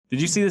Did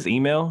you see this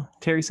email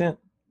Terry sent?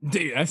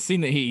 Dude, I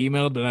seen that he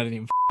emailed, but I didn't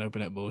even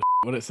open that bullshit.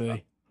 What'd it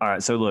say? All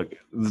right, so look,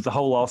 the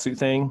whole lawsuit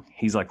thing,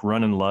 he's like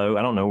running low.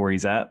 I don't know where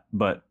he's at,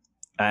 but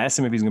I asked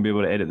him if he's going to be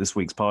able to edit this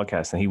week's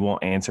podcast, and he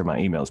won't answer my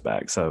emails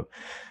back. So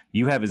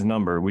you have his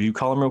number. Would you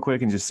call him real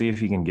quick and just see if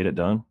he can get it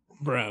done?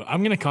 Bro,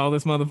 I'm going to call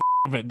this motherfucker,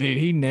 but dude,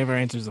 he never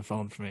answers the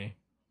phone for me.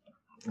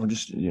 Well,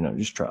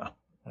 just try.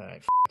 All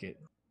right, it.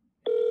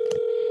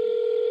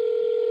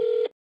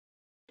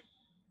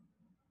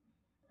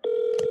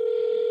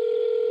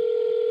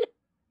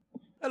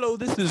 Hello,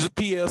 this is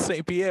Pierre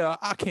St. Pierre.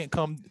 I can't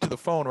come to the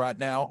phone right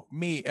now.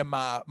 Me and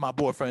my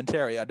boyfriend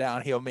Terry are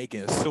down here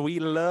making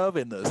sweet love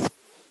in the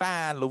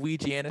fine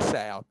Louisiana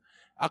South.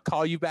 I'll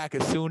call you back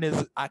as soon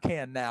as I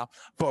can now.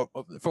 For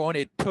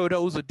any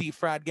turtles or deep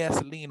fried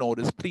gasoline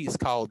orders, please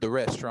call the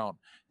restaurant.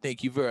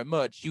 Thank you very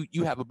much.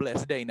 You have a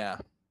blessed day now.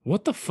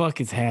 What the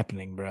fuck is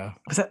happening, bro?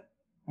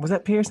 Was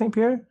that Pierre St.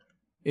 Pierre?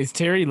 Is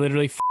Terry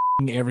literally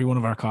f***ing every one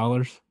of our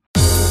callers?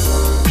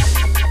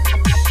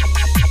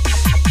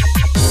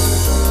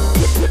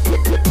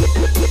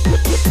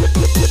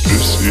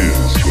 This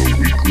is the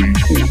Weekly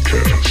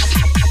Forecast.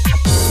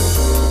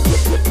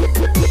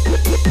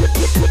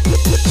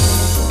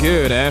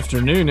 Good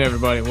afternoon,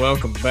 everybody.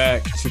 Welcome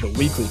back to the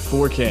Weekly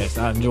Forecast.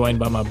 I'm joined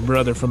by my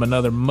brother from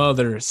another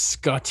mother,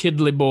 Scott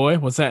Tidley boy.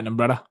 What's happening,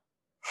 brother?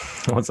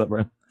 What's up,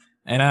 bro?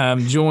 And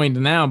I'm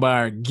joined now by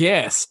our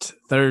guest,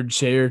 third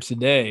chair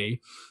today.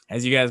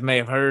 As you guys may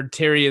have heard,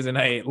 Terry is in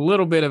a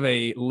little bit of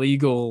a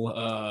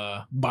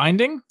legal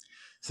binding.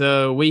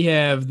 So we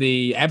have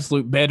the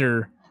absolute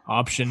better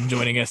option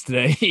joining us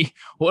today.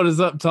 What is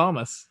up,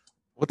 Thomas?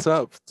 What's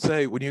up?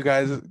 Say, when you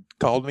guys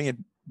called me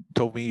and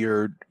told me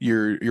you're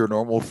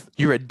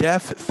a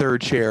deaf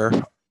third chair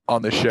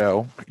on the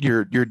show.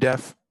 You're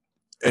deaf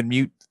and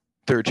mute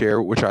third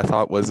chair, which I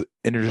thought was an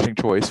interesting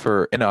choice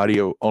for an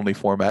audio only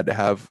format to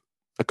have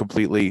a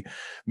completely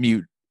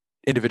mute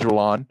individual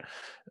on.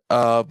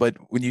 But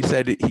when you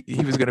said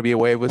he was going to be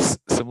away with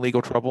some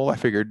legal trouble, I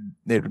figured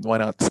why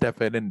not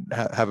step in and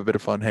have a bit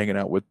of fun hanging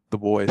out with the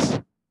boys.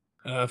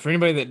 For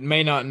anybody that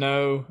may not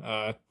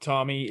know,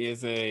 Tommy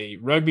is a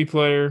rugby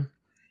player,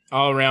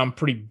 all around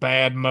pretty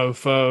bad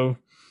mofo.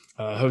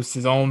 Hosts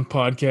his own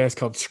podcast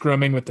called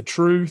Scrumming with the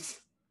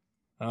Truth.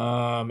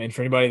 And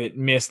for anybody that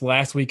missed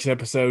last week's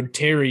episode,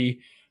 Terry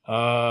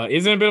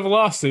is in a bit of a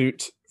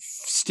lawsuit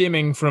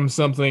stemming from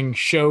something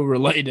show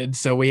related.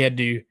 So we had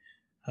to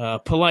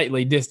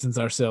politely distance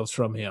ourselves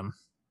from him.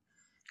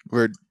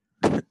 We're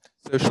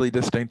socially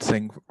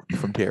distancing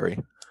from Terry.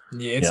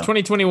 Yeah, it's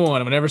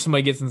 2021. Whenever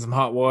somebody gets in some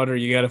hot water,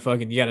 you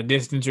gotta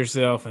distance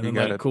yourself and then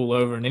let it cool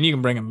over, and then you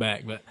can bring them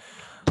back. But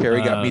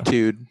Terry got me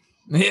too'd.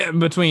 Yeah,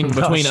 between us,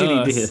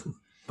 did.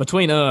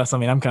 I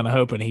mean, I'm kind of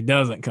hoping he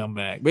doesn't come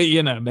back. But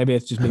maybe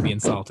it's just me being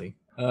salty.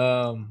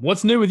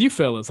 What's new with you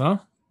fellas, huh?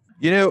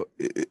 Our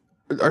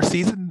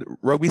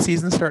rugby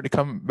season's starting to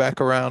come back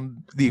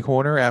around the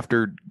corner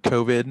after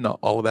COVID and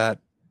all of that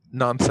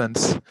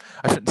nonsense.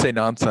 I shouldn't say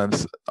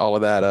nonsense. All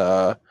of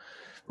that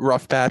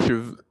rough patch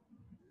of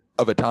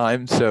a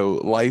time. So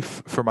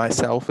life for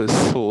myself is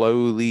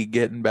slowly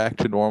getting back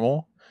to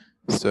normal.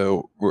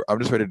 So I'm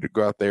just ready to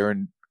go out there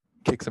and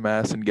kick some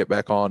ass and get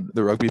back on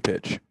the rugby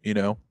pitch.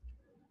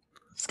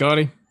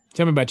 Scotty,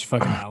 tell me about your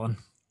fucking island.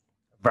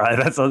 Bro,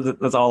 that's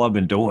all I've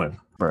been doing,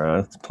 bro.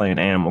 It's playing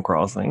Animal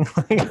Crossing.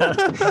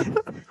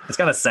 It's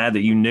kind of sad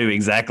that you knew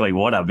exactly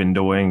what I've been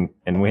doing,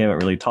 and we haven't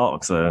really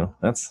talked. So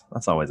that's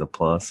always a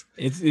plus.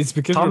 It's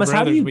because Thomas,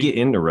 how do you get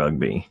into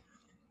rugby?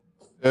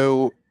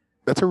 So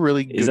that's a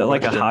really good Is it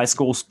like question. a high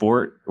school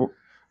sport?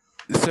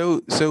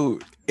 So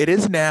it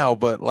is now,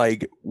 but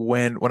like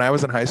when I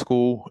was in high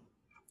school,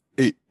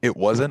 it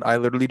wasn't. I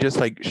literally just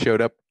like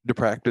showed up to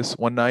practice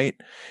one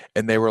night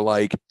and they were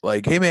like,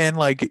 hey man,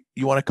 like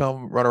you want to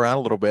come run around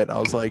a little bit? I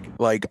was like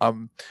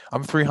I'm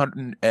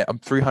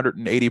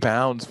 380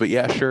 pounds, but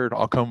yeah, sure,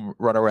 I'll come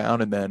run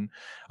around. And then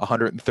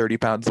 130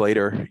 pounds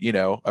later,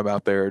 I'm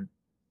out there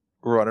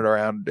running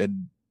around,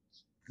 and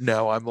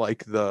now I'm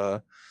like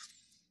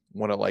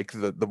one of like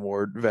the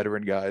more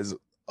veteran guys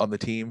on the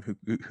team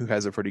who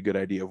has a pretty good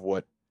idea of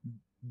what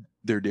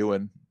they're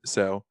doing.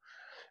 So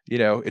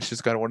it's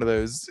just kind of one of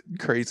those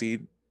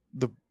crazy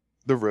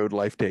the road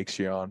life takes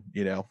you on.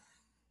 It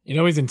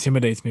always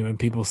intimidates me when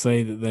people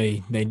say that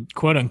they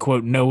quote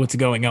unquote know what's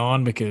going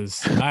on,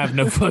 because I have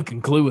no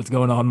fucking clue what's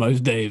going on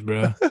most days,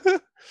 bro.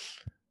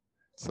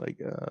 It's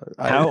like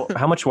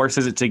how much worse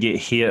is it to get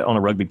hit on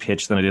a rugby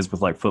pitch than it is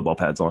with like football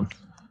pads on?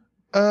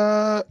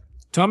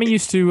 Tommy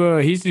used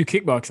to do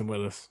kickboxing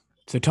with us,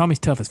 so Tommy's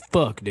tough as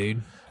fuck,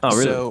 dude. Oh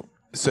really?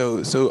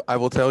 So I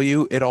will tell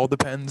you, it all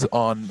depends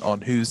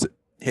on who's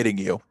hitting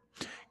you,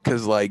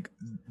 because like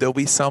there'll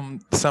be some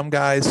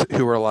guys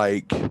who are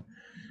like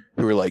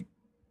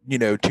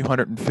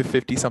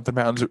 250 something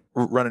pounds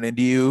running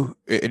into you,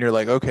 and you're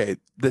like, okay,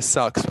 this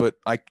sucks, but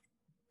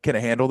can I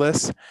handle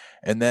this?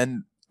 And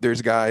then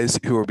there's guys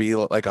who will be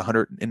like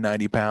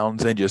 190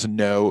 pounds and just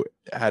know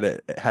how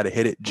to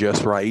hit it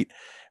just right,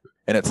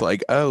 and it's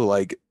like, oh,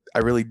 like I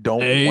really don't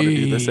want to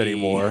do this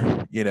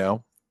anymore.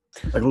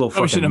 Like little Probably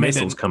fucking shouldn't have made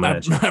missiles that. coming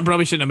at you. I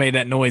probably shouldn't have made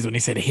that noise when he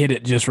said hit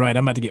it just right.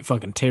 I'm about to get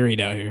fucking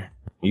terried out here.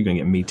 You're gonna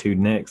get me too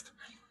next.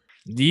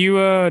 Do you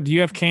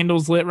have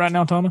candles lit right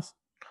now, Thomas?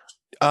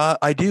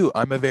 I do.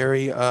 I'm a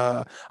very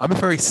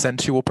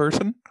sensual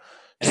person.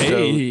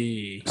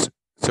 Hey.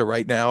 So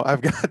right now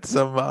I've got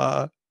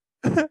some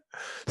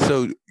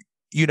so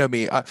you know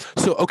me.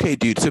 So okay,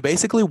 dude. So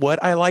basically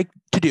what I like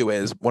to do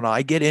is when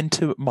I get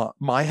into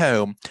my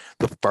home,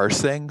 the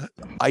first thing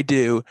I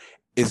do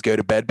is go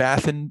to Bed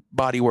Bath and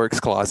Body Works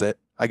closet.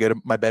 I go to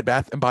my Bed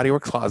Bath and Body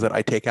Works closet.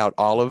 I take out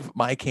all of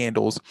my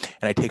candles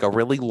and I take a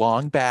really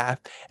long bath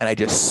and I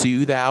just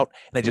soothe out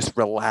and I just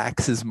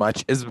relax as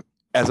much as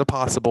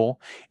possible.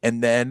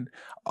 And then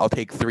I'll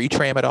take 3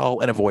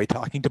 tramadol and avoid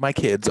talking to my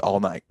kids all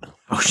night.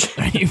 Oh shit!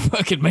 Are you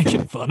fucking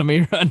making fun of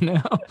me right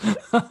now?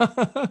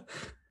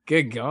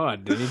 Good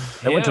God, dude.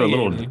 That went to a Hell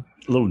yeah, little dude.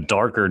 little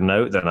darker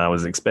note than I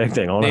was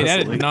expecting. Dude, Honestly,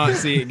 I did not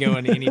see it go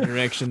in any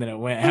direction that it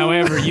went.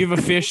 However, you've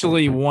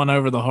officially won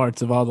over the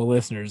hearts of all the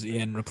listeners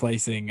in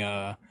replacing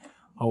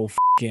old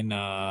fucking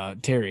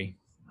Terry.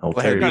 Oh, Well,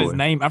 I Terry forgot boy. his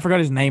name. I forgot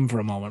his name for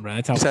a moment, bro.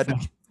 That's how.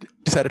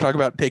 Just had to talk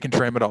about taking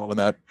tramadol,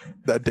 and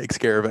that takes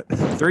care of it.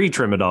 3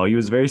 tramadol. You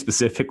was very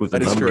specific with the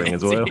That is numbering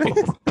as well.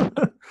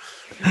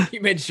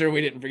 You made sure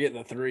we didn't forget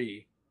the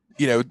 3.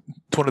 You know,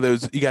 it's one of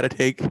those you got to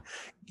take.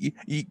 You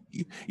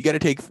got to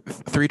take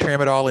 3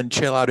 tramadol and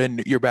chill out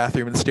in your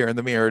bathroom and stare in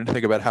the mirror and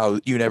think about how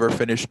you never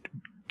finished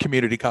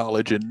community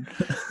college and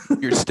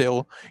you're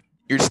still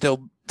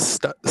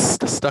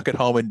stuck at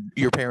home and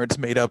your parents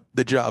made up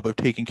the job of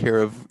taking care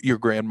of your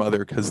grandmother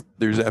because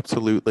there's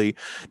absolutely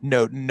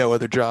no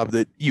other job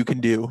that you can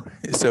do.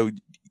 So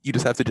you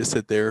just have to just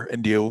sit there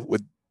and deal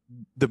with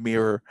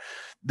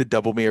the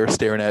double mirror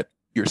staring at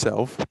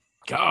yourself.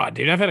 God,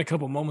 dude, I've had a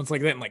couple moments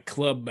like that in like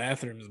club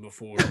bathrooms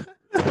before.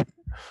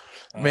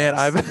 Man,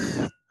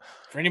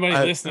 for anybody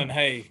listening,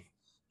 hey,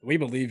 we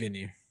believe in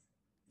you.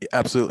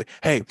 Absolutely.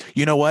 Hey,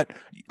 you know what?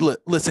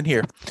 Listen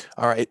here.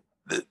 All right.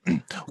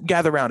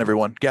 Gather around,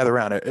 everyone. Gather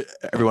around.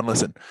 Everyone,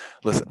 listen.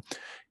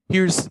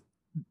 Here's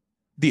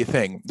the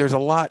thing. There's a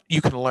lot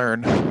you can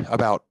learn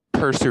about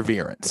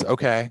perseverance.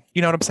 Okay.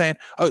 You know what I'm saying?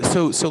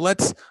 Oh, so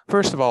let's,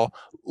 first of all,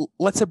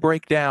 let's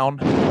break down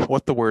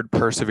what the word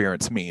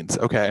perseverance means.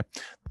 Okay.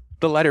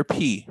 The letter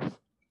P.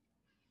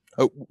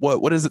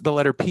 What does the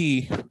letter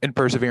P in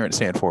perseverance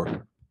stand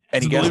for?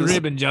 Any Blue guesses?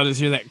 ribbon, y'all just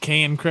hear that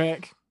can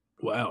crack?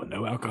 Wow,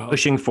 no alcohol.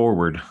 Pushing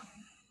forward.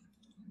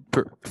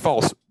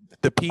 False.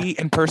 The P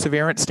in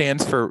perseverance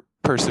stands for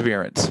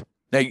perseverance.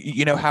 Now,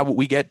 you know how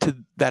we get to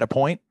that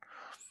point?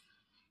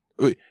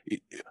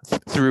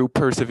 Through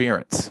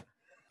perseverance.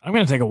 I'm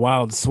going to take a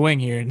wild swing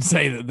here and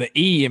say that the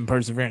E in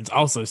perseverance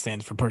also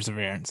stands for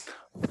perseverance.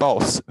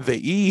 False. The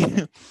E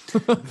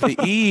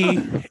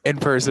in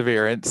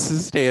perseverance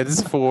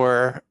stands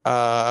for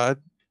how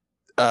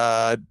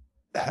do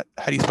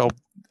you spell?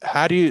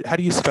 How do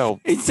you spell?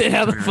 He said,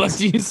 "How the fuck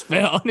do you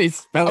spell?" And he's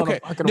spelling Okay.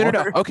 a fucking No.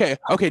 word. Okay.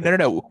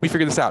 No. We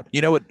figured this out.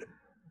 You know what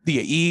the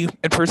E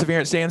in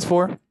perseverance stands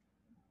for?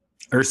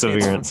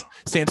 Perseverance.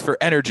 Stands for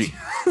energy.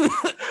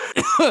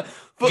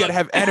 You got to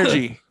have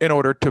energy in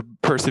order to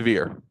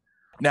persevere.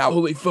 Now,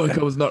 Holy fuck,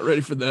 I was not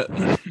ready for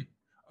that.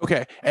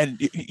 okay. And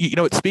you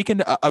know what? Speaking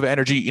of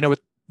energy, you know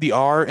what the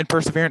R in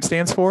perseverance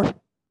stands for?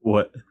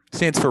 What?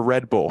 Stands for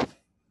Red Bull.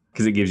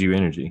 Because it gives you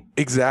energy.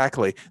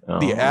 Exactly.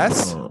 The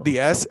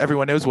S,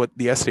 everyone knows what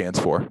the S stands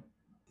for.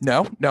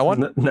 No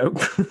one?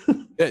 Nope.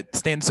 It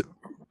stands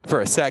for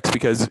a sex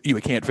because you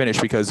can't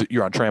finish because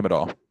you're on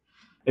tramadol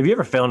Have you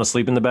ever fallen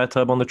asleep in the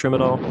bathtub on the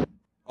tramadol?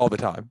 all the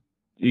time.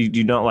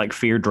 You don't like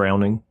fear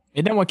drowning?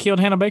 Isn't that what killed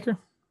Hannah Baker?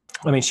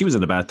 I mean, she was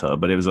in the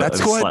bathtub, but it was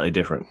slightly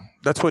different.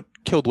 That's what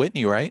killed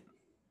Whitney, right?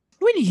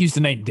 Whitney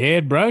Houston ain't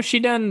dead, bro. She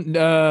done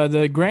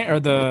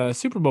the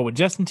Super Bowl with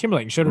Justin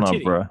Timberlake and showed her No,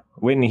 titty. bro.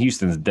 Whitney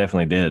Houston's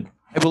definitely dead.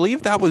 I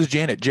believe that was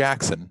Janet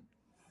Jackson.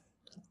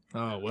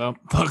 Oh, well,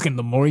 fucking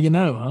the more you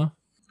know, huh?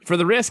 For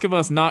the risk of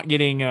us not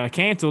getting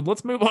canceled,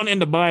 let's move on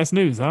into bias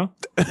news, huh?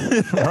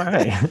 All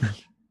right.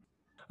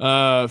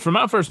 For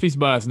my first piece of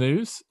bias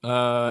news,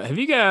 have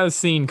you guys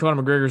seen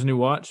Conor McGregor's new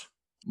watch?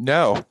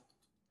 No.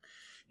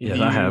 Yes,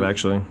 I have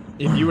actually.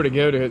 If you were to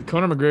go to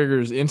Conor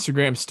McGregor's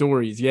Instagram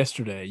stories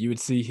yesterday, you would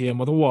see him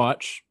with a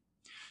watch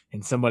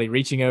and somebody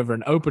reaching over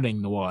and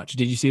opening the watch.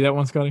 Did you see that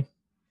one, Scotty?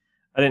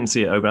 I didn't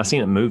see it open. I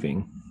seen it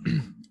moving.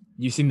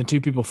 You seen the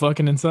 2 people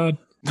fucking inside?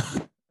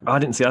 Oh, I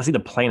didn't see. I see the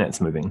planets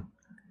moving.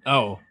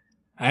 Oh,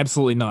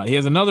 absolutely not. He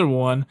has another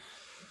one.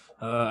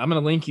 I'm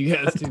going to link you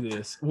guys to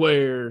this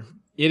where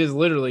it is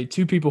literally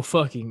 2 people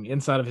fucking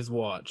inside of his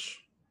watch.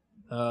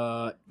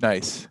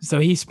 Nice. So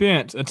he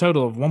spent a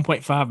total of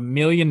 $1.5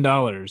 million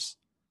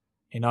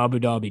in Abu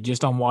Dhabi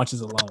just on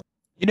watches alone.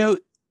 You know,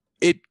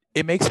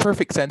 it makes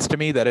perfect sense to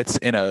me that it's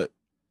in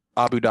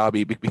Abu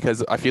Dhabi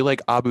because I feel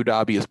like Abu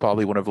Dhabi is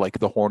probably one of like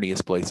the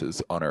horniest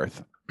places on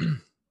earth.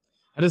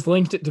 I just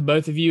linked it to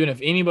both of you, and if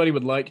anybody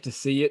would like to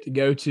see it,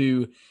 go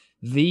to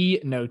The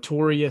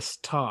Notorious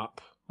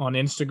Top on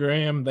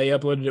Instagram. They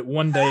uploaded it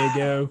one day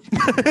ago.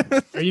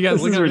 Are you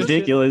guys This is looking at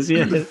ridiculous.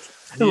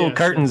 Yes. The little Yeah,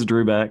 curtains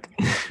drew back.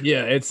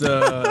 Yeah, it's is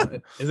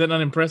that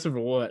not impressive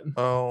or what?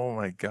 Oh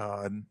my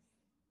god.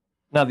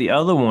 Now the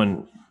other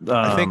one,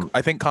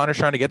 I think Connor's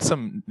trying to get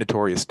some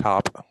Notorious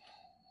Top.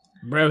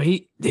 Bro,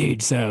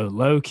 dude, so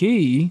low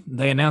key,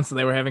 they announced that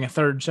they were having a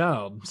third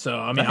child. So,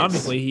 I mean, Nice.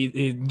 obviously,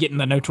 he getting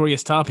the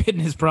Notorious Top isn't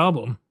his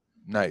problem.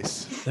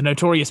 Nice. The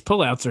Notorious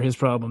pullouts are his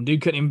problem.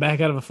 Dude couldn't even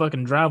back out of a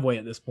fucking driveway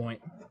at this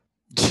point.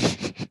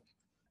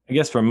 I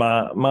guess for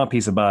my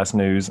piece of bias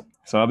news.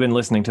 So I've been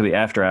listening to the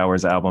After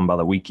Hours album by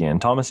The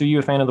Weeknd. Thomas, are you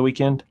a fan of The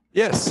Weeknd?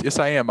 Yes,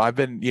 I am. I've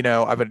been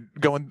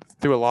going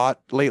through a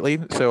lot lately,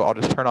 so I'll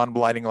just turn on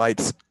Blinding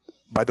Lights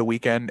by The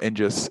Weeknd and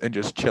just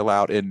chill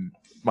out in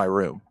my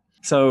room.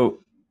 So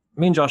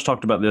me and Josh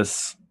talked about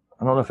this.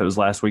 I don't know if it was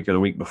last week or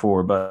the week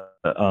before, but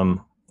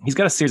he's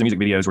got a series of music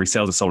videos where he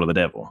sells his soul to the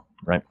devil,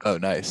 right? Oh,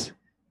 nice.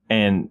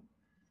 And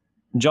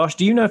Josh,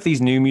 do you know if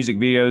these new music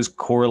videos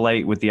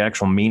correlate with the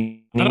actual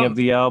meaning of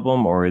the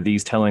album, or are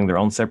these telling their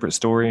own separate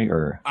story?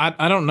 Or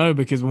I don't know,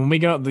 because when we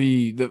got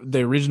the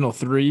original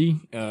three,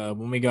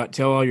 when we got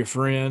Tell All Your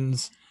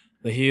Friends,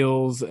 The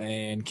Hills,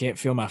 and Can't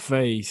Feel My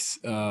Face,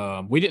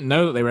 we didn't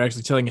know that they were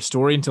actually telling a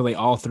story until they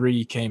all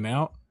three came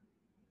out.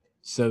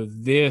 So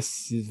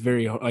this is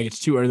it's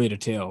too early to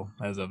tell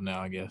as of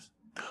now, I guess.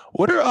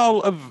 What are all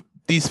of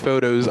these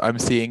photos I'm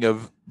seeing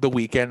of The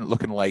Weeknd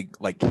looking like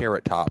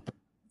Carrot Top?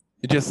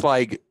 Just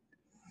like,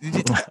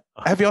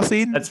 have y'all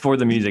seen? that's for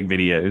the music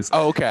videos.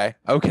 Oh, okay.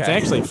 It's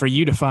actually for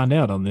you to find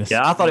out on this.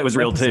 Yeah, I thought it was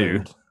real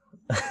too.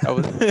 I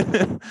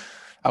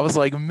was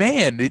like,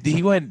 man,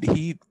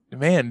 he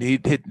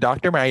hit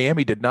Dr.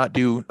 Miami did not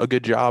do a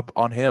good job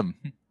on him.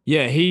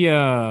 Yeah,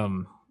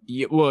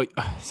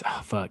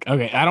 fuck.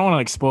 Okay, I don't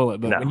want to spoil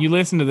it, but when you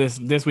listen to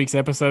this week's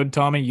episode,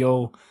 Tommy,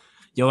 you'll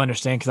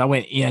understand, because I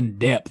went in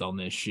depth on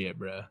this shit,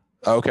 bro.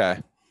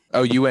 Okay.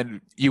 Oh, you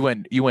went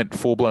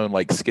full blown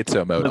like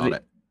schizo mode on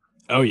it.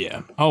 Oh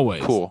yeah,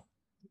 always. Cool.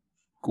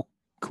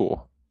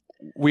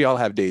 We all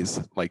have days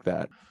like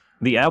that.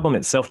 The album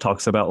itself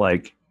talks about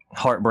like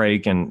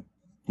heartbreak and,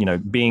 you know,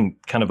 being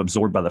kind of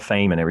absorbed by the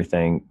fame and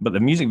everything, but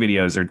the music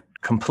videos are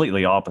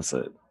completely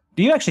opposite.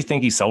 Do you actually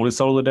think he sold his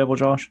soul to the devil,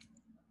 Josh?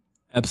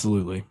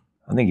 Absolutely.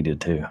 I think he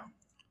did too.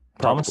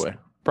 Thomas?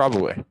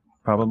 Probably.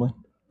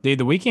 Dude,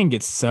 The Weeknd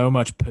gets so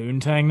much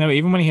poontang though.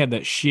 Even when he had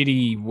that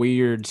shitty,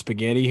 weird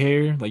spaghetti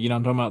hair, like, you know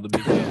what I'm talking about, the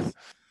big ass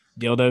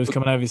dildos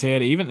coming out of his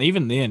head.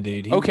 Even then,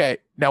 dude. Okay,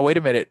 now wait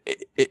a minute.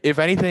 If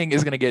anything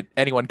is gonna get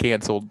anyone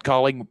canceled,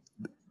 telling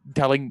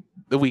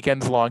The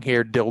Weeknd's long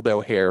hair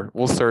dildo hair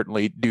will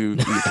certainly do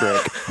the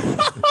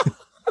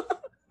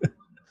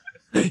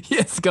trick.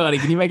 Yeah, Scotty,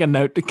 can you make a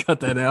note to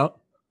cut that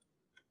out?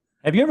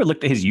 Have you ever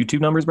looked at his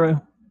YouTube numbers,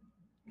 bro?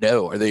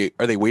 No, are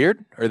they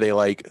weird? Are they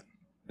like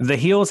The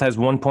Hills has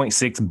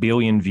 1.6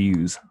 billion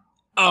views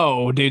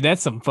Oh, dude,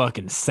 that's some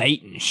fucking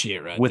Satan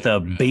shit right with there, a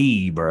bro.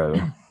 B,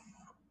 bro.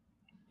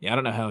 Yeah, I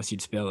don't know how else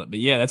you'd spell it, but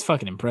yeah, that's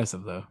fucking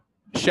impressive though.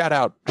 shout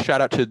out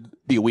to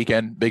The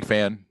Weeknd, big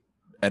fan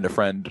and a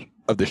friend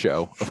of the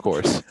show, of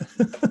course.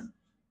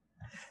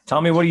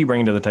 Tommy, what are you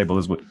bringing to the table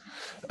this week?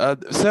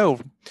 Kind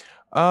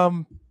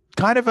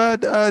of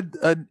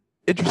a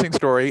interesting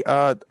story.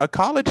 A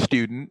college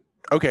student.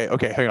 Okay,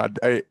 hang on.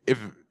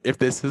 If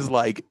this is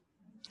like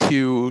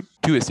too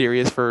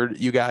serious for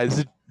you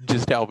guys,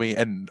 just tell me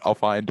and I'll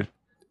find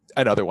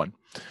another one.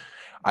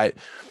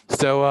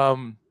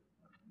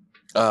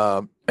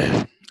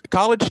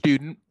 College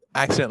student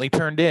accidentally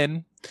turned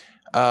in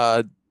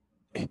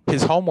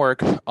his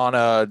homework on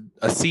a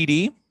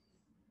CD.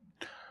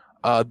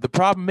 The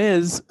problem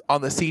is,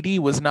 on the CD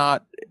was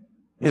not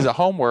his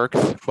homework,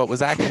 but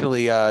was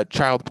actually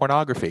child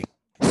pornography.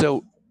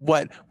 So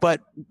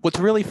what's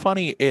really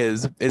funny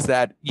is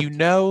that,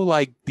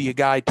 like, the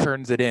guy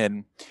turns it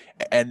in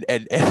and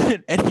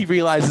he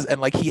realizes,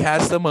 and like he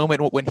has the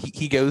moment when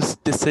he goes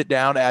to sit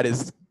down at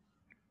his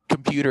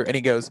computer and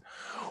he goes,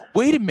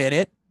 wait a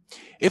minute,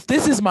 if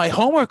this is my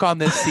homework on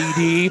this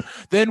CD,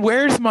 then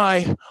where's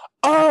my,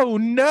 oh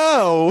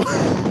no.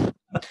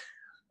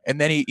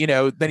 And then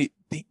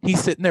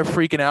he's sitting there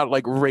freaking out,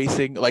 like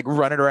racing, like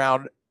running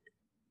around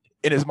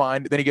in his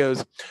mind. Then he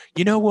goes,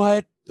 you know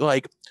what?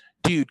 Like,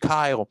 dude,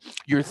 Kyle,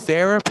 your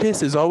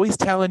therapist is always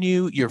telling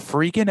you you're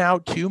freaking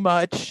out too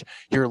much.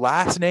 Your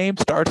last name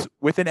starts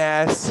with an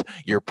S.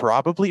 You're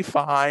probably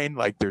fine.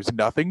 Like, there's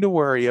nothing to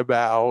worry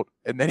about.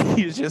 And then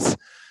he's just,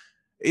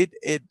 it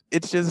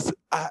is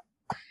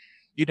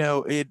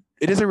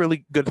a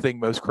really good thing.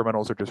 Most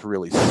criminals are just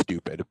really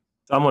stupid.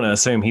 I'm going to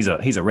assume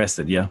he's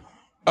arrested. Yeah.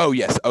 Oh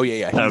yes. Oh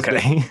yeah.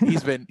 Okay.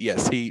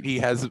 He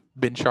has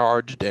been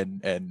charged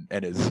and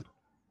is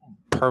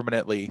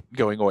permanently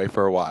going away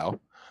for a while.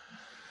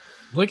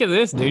 Look at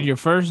this, dude. Your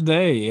first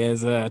day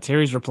as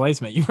Terry's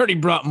replacement. You've already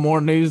brought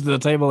more news to the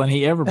table than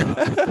he ever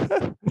brought.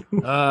 All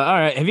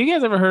right. Have you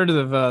guys ever heard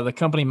of the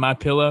company My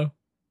Pillow?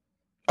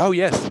 Oh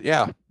yes,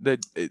 yeah.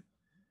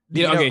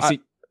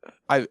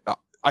 I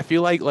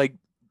feel like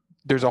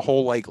there's a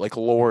whole like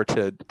lore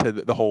to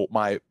the whole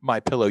My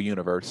Pillow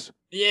universe.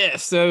 Yeah.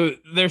 So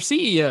their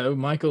CEO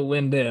Michael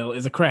Lindell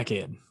is a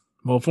crackhead.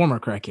 Well, former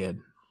crackhead,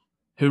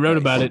 who wrote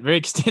Nice. about it very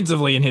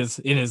extensively in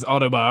his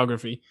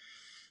autobiography.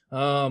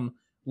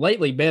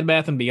 Lately, Bed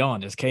Bath &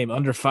 Beyond just came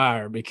under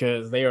fire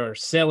because they are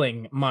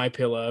selling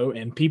MyPillow,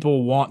 and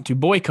people want to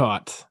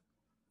boycott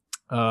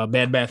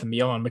Bed Bath &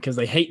 Beyond because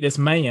they hate this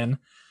man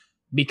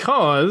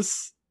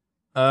because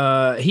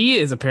he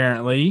is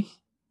apparently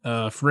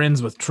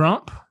friends with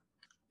Trump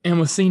and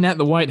was seen at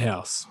the White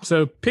House.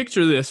 So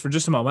picture this for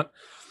just a moment.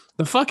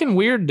 The fucking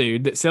weird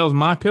dude that sells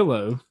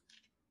MyPillow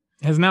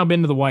has now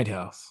been to the White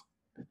House.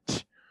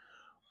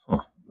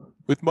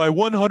 With my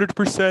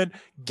 100%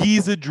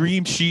 Giza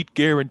Dream Sheet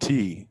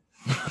guarantee.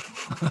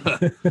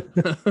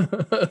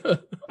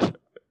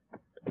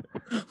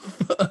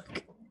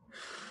 Fuck.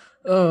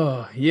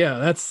 Oh, yeah,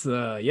 that's,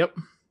 yep.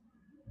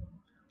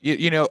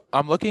 You know,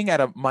 I'm looking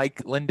at a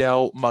Mike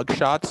Lindell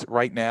mugshots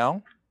right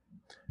now.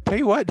 Tell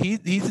you what,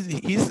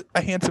 he's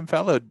a handsome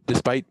fellow,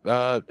 despite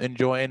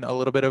enjoying a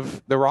little bit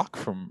of The Rock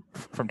from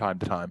time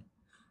to time.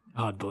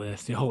 God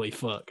bless you. Holy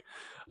fuck.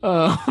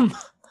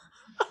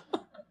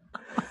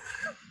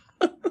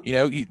 You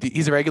know,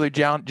 he's a regular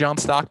John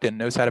Stockton,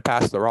 knows how to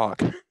pass The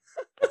Rock.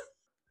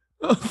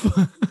 I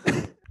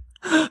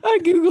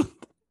googled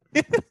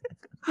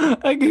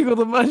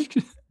a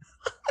mugshot.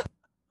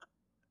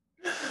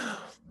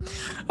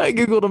 I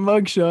googled a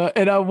mugshot,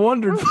 and I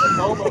wondered for a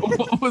moment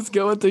what was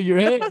going through your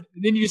head. And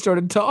then you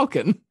started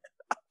talking.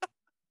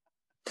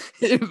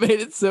 It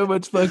made it so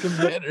much fucking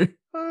better.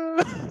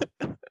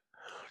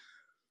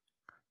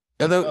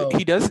 Although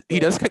he does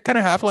kind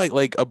of have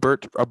like a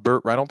Burt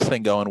Reynolds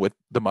thing going with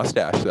the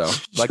mustache though,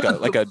 like a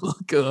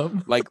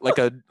Tom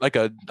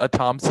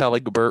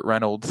Selleck Burt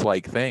Reynolds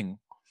like thing.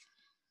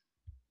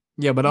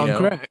 Yeah, but on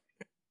crack.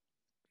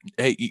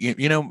 Hey,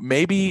 you know,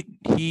 maybe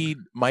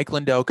Mike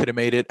Lindell could have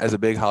made it as a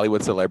big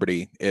Hollywood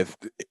celebrity if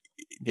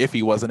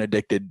he wasn't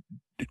addicted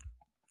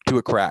to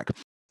a crack.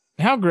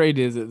 How great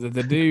is it that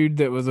the dude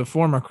that was a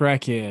former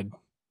crackhead,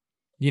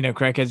 you know,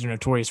 crackheads are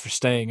notorious for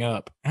staying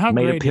up. How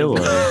Made a great pillow.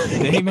 is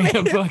it that he made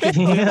a fucking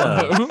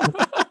pillow?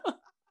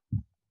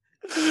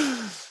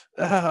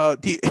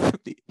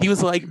 He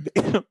was like,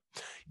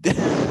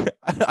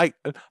 I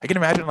can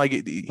imagine like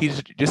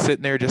he's just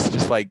sitting there,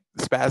 just like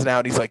spazzing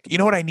out. He's like, you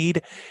know what I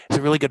need is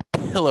a really good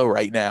pillow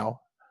right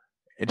now.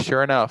 And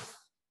sure enough,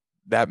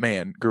 that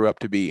man grew up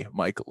to be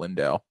Mike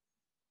Lindell.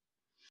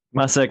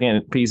 My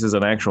second piece is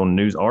an actual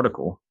news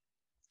article.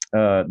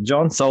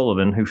 John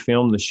Sullivan, who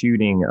filmed the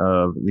shooting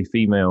of the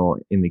female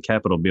in the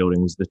Capitol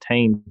building, was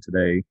detained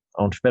today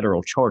on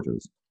federal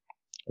charges.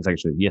 It's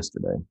actually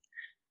yesterday.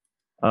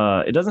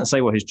 It doesn't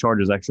say what his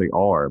charges actually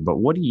are, but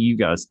what do you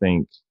guys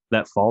think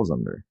that falls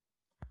under?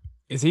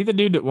 Is he the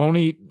dude that won't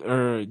eat,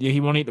 or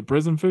he won't eat the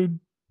prison food?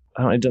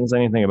 It doesn't say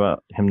anything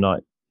about him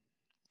not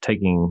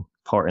taking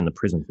part in the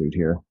prison food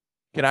here.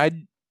 Can I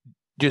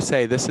just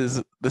say this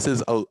is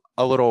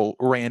a little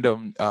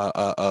random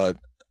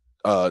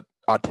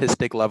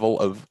autistic level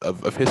of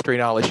history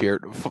knowledge here.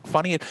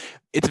 Funny,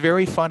 it's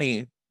very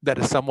funny that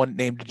as someone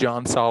named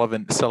John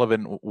Sullivan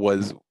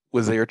was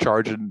there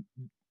charging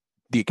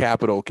the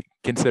Capitol,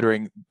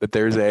 considering that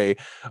there's a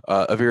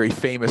very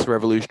famous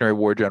Revolutionary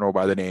War general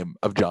by the name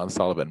of John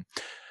Sullivan.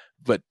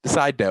 But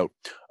side note,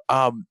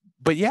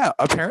 but yeah,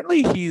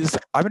 apparently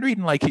I've been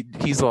reading like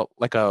he's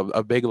like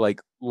a big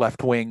like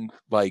left wing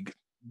like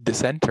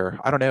dissenter.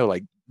 I don't know,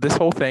 like this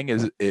whole thing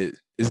is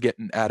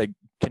getting out of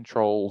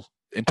control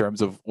in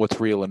terms of what's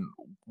real and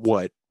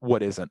what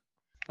isn't.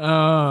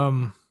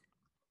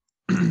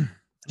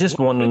 Just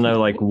want to know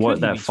like what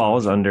that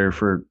falls under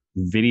for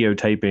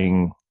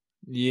videotaping.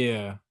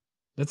 Yeah,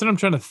 that's what I'm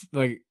trying to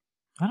like.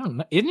 I don't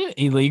know. Isn't it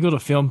illegal to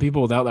film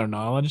people without their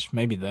knowledge?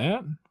 Maybe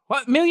that.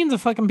 What, millions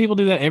of fucking people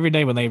do that every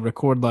day when they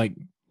record like.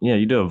 Yeah,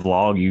 you do a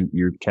vlog.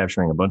 You're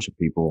capturing a bunch of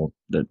people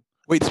that.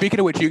 Wait, speaking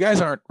of which, you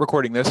guys aren't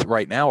recording this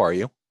right now, are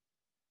you?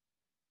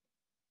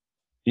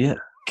 Yeah.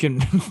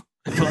 Can.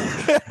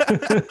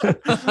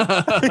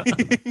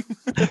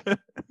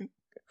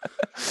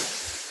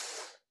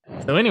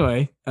 So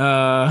anyway,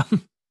 Thomas,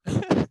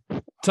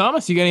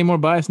 you got any more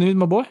biased news,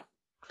 my boy?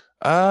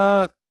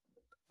 I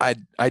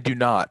do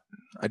not.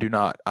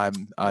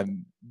 I'm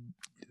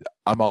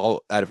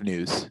all out of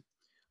news.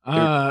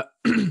 Are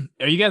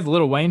you guys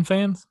Lil Wayne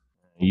fans?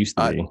 Used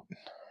to be.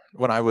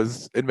 When I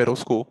was in middle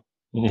school.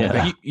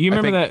 Yeah. You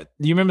remember that?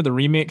 You remember the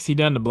remix he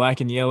done to Black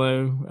and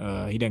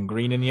Yellow? He done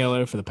Green and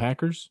Yellow for the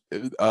Packers.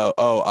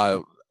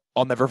 I'll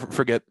never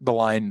forget the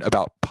line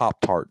about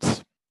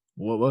Pop-Tarts.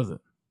 What was it?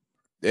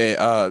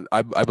 I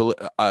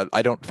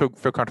don't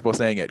feel comfortable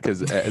saying it because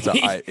he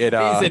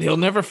said he'll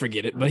never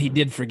forget it, but he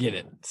did forget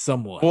it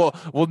somewhat.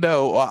 Well,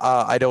 no,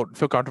 I don't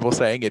feel comfortable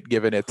saying it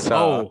given it's.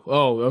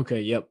 Okay,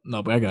 yep.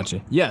 No, but I got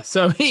you. Yeah,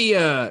 so he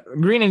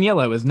Green and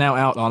Yellow is now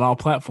out on all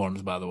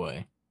platforms. By the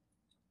way,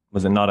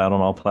 was it not out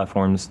on all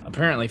platforms?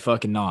 Apparently,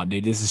 fucking not,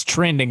 dude. This is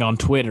trending on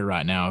Twitter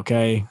right now.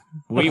 Okay,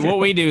 what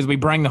we do is we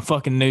bring the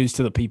fucking news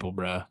to the people,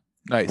 bruh.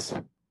 Nice,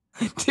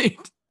 dude.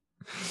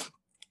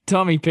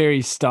 Tommy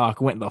Perry's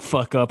stock went the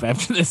fuck up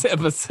after this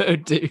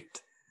episode, dude.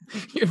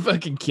 You're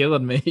fucking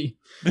killing me.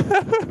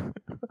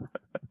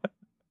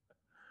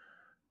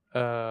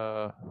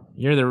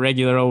 You're the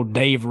regular old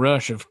Dave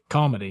Rush of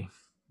comedy.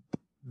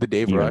 The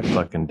Dave You Rush. and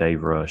fucking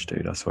Dave Rush,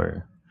 dude. I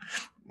swear.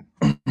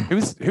 Who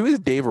is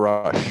Dave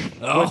Rush?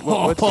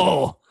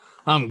 Oh,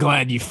 I'm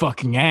glad you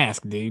fucking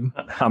asked, dude.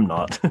 I'm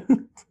not.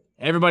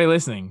 Everybody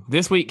listening,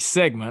 this week's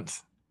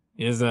segment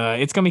is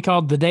it's gonna be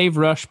called the Dave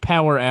Rush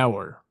Power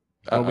Hour,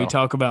 where we Uh-oh.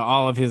 talk about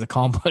all of his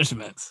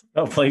accomplishments.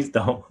 Oh, please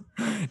don't.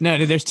 No,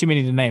 dude, there's too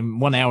many to name.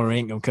 1 hour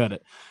ain't gonna cut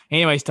it.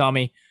 Anyways,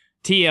 Tommy,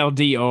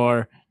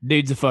 TLDR,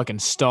 dude's a fucking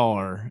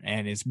star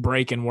and is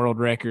breaking world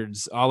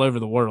records all over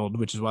the world,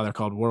 which is why they're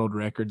called world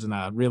records. And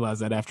I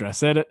realized that after I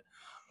said it.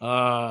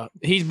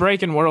 He's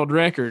breaking world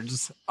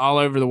records all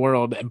over the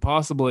world and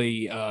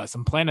possibly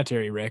some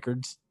planetary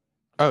records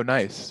Oh,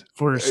 nice.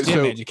 for STEM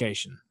So-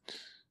 education.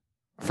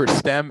 For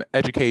STEM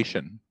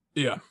education.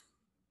 Yeah.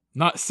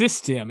 Not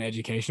system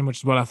education, which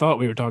is what I thought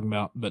we were talking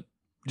about, but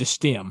just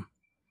STEM.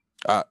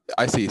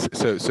 I see.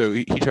 So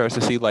he tries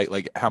to see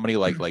like how many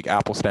like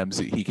apple stems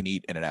he can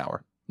eat in an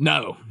hour.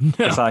 No.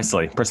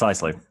 Precisely.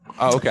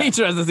 Oh, okay. He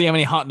tries to see how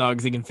many hot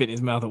dogs he can fit in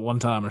his mouth at one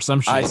time or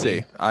some shit.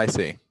 I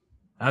see.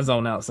 I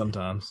zone out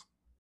sometimes.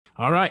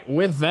 All right.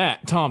 With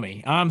that,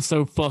 Tommy, I'm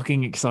so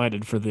fucking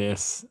excited for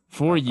this.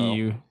 For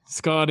you,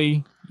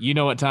 Scotty, you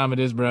know what time it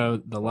is, bro.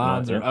 The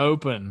lines are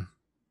open.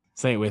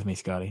 Say it with me,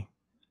 Scotty.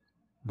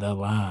 The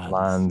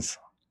Lines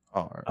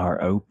All right.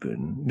 are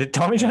open. Did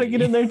Tommy try to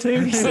get in there too?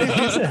 He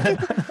said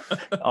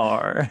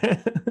are.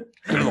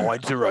 The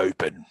lines are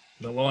open.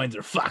 The lines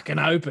are fucking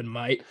open,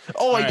 mate.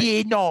 Oh, right.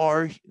 yeah,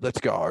 no.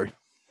 Let's go.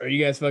 Are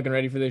you guys fucking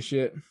ready for this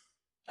shit?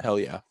 Hell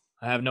yeah.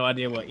 I have no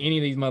idea what any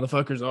of these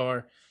motherfuckers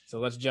are. So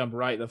let's jump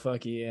right the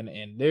fuck in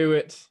and do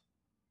it.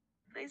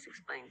 Please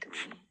explain to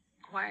me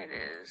why it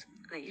is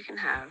that you can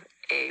have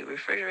a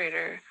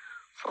refrigerator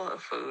full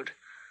of food,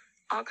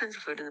 all kinds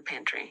of food in the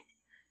pantry,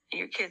 and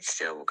your kids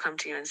still will come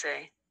to you and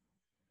say,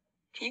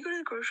 "Can you go to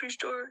the grocery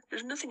store?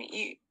 There's nothing to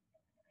eat."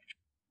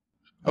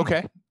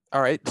 Okay.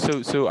 All right.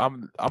 So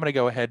I'm gonna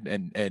go ahead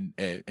and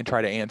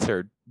try to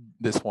answer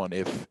this one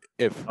if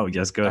Oh,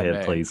 yes, go I ahead,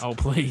 may. please. Oh,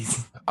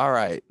 please. All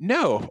right.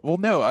 No. Well,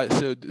 no.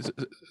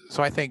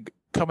 So I think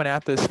coming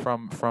at this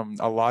from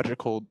a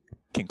logical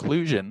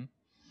conclusion,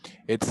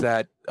 it's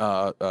that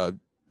the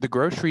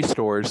grocery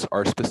stores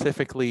are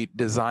specifically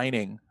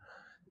designing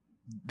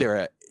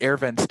their air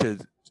vents to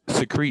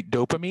secrete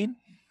dopamine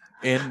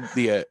in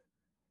the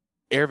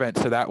air vent,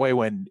 so that way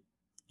when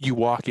you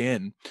walk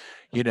in,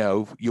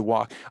 they're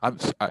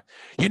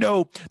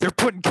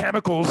putting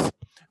chemicals.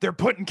 They're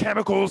putting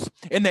chemicals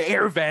in the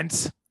air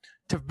vents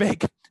to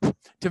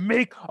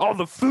make all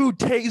the food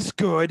taste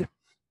good.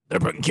 They're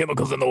putting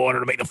chemicals in the water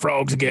to make the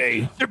frogs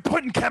gay. They're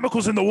putting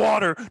chemicals in the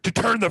water to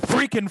turn the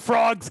freaking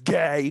frogs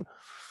gay.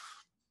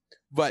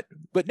 But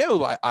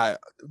no,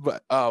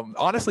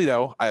 honestly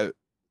though,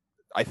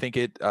 I think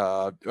it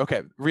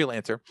okay, real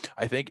answer.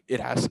 I think it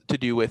has to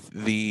do with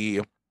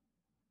the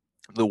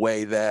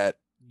way that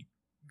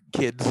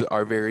kids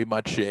are very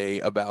much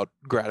about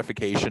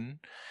gratification,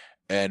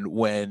 and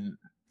when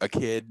a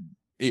kid,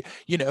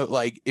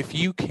 like if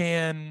you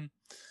can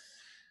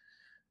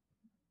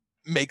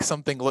make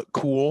something look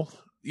cool,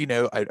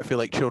 I feel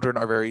like children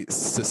are very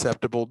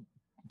susceptible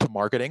to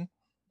marketing,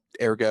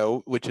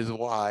 ergo, which is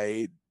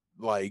why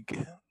like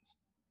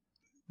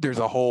there's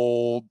a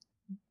whole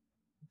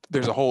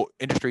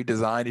industry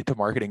designed to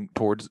marketing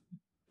towards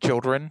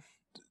children.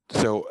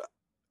 So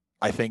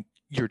I think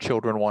your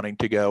children wanting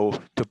to go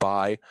to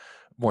buy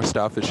more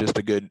stuff is just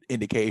a good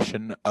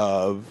indication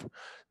of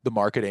the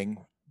marketing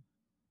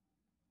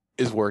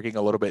is working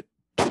a little bit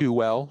too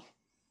well.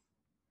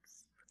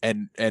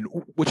 And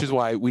which is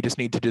why we just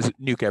need to just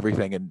nuke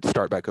everything and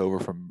start back over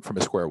from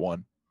a square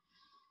one.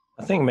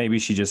 I think maybe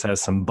she just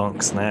has some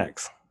bunk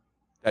snacks.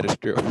 That is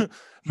true.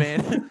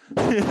 Man.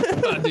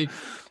 Dude,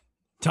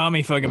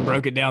 Tommy fucking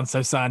broke it down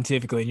so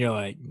scientifically, and you're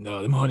like,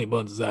 no, them honey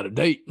buns is out of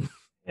date.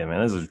 Yeah,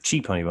 man, those are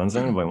cheap honey buns.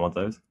 Anybody want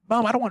those?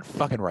 Mom, I don't want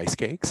fucking rice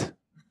cakes.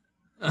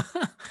 All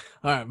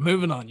right,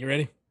 moving on. You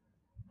ready?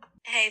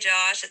 Hey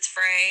Josh, it's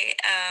Frey.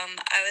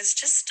 I was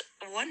just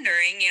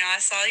wondering, I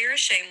saw you're a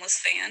Shameless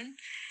fan,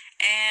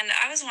 and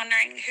I was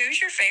wondering,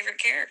 who's your favorite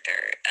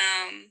character?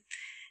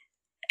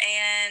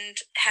 And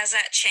has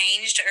that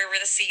changed over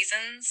the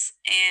seasons?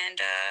 And,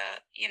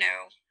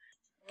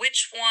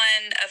 which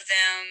one of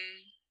them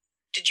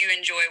did you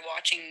enjoy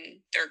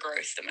watching their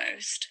growth the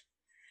most?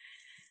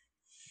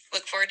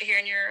 Look forward to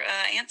hearing your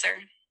answer.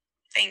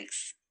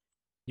 Thanks.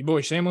 You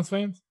boys Shameless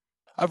fans?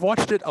 I've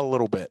watched it a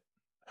little bit.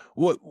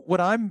 What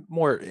I'm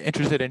more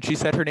interested in, she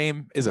said her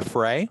name is a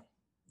Frey.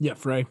 Yeah,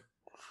 Frey.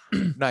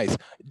 Nice.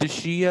 Does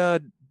she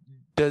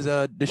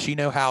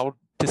know how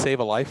to save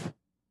a life?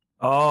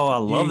 Oh, I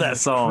love that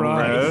Jesus song,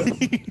 Christ.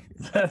 bro.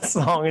 That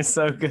song is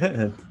so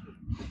good.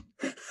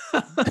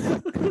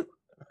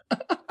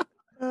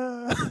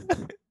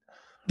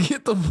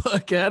 Get the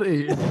fuck out of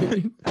here,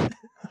 dude.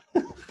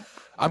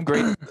 I'm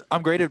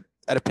great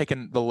at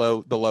picking the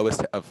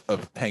lowest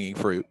of hanging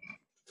fruit.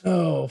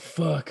 Oh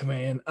fuck,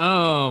 man.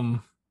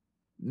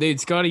 Dude,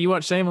 Scotty, you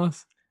watch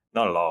Shameless?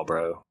 Not at all,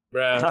 bro.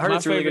 Bruh, I heard my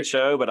it's a really favorite- good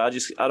show, but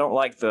I don't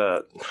like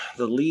the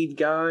lead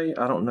guy.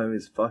 I don't know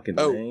his fucking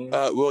name.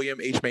 William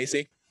H.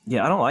 Macy.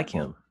 Yeah, I don't like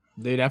him.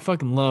 Dude, I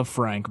fucking love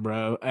Frank,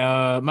 bro.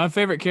 My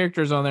favorite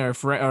characters on there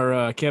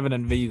are Kevin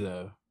and V,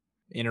 though.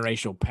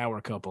 Interracial power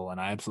couple, and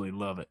I absolutely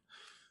love it.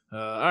 All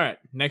right,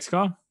 next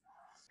call.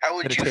 How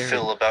would you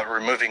feel about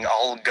removing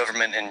all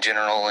government in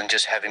general and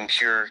just having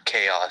pure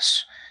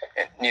chaos?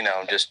 And, you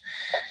know, just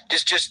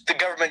the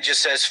government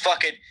just says,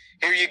 fuck it,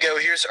 here you go,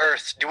 here's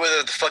Earth, do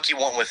whatever the fuck you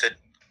want with it.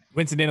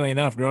 Coincidentally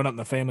enough, growing up in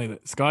the family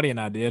that Scotty and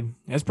I did,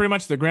 that's pretty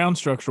much the ground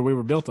structure we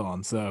were built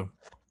on. So,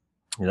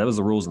 Yeah, that was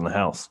the rules in the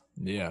house.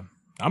 yeah,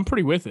 I'm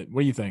pretty with it.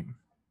 What do you think?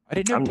 I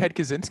didn't know I'm- Ted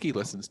Kaczynski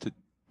listens to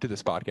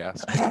this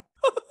podcast.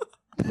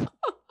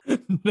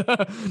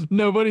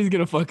 Nobody's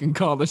gonna fucking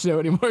call the show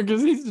anymore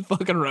because he's just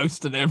fucking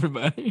roasting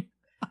everybody.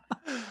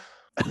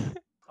 I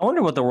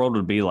wonder what the world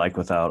would be like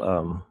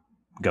without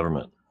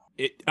government.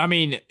 I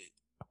mean,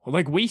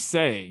 like we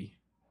say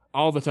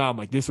all the time,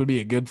 like this would be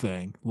a good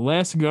thing.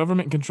 Less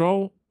government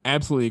control,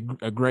 absolutely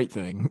a great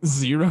thing.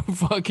 Zero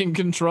fucking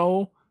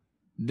control,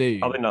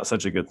 dude. Probably not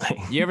such a good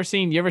thing. You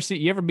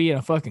ever be in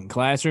a fucking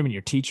classroom and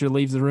your teacher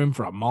leaves the room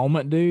for a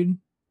moment, dude?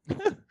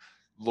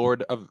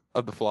 Lord of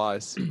the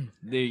Flies.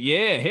 Dude,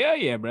 yeah, hell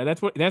yeah, bro.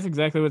 That's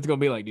exactly what it's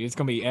gonna be like, dude. It's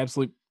gonna be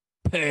absolute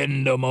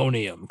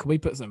pandemonium. Can we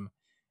put some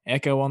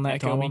echo on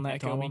that? Tommy?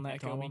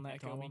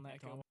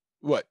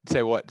 What?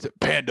 Say what?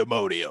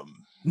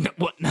 Pandemonium. No,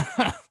 what?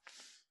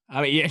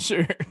 I mean, yeah,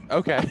 sure.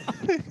 Okay.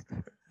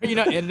 Are you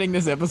not editing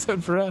this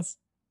episode for us?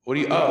 What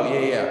do you? Oh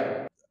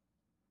yeah.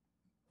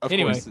 Of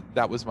Anyway. course,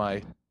 that was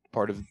my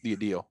part of the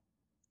deal.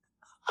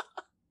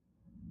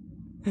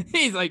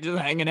 He's like just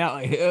hanging out,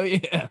 like hell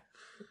yeah.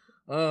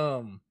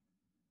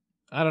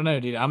 I don't know,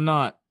 dude. I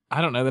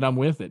don't know that I'm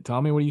with it.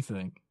 Tommy, what do you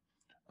think?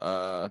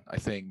 I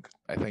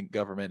think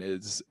government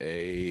is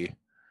a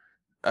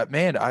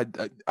man.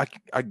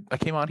 I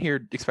came on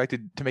here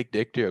expected to make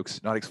dick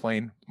jokes, not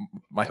explain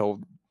my whole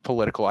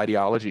political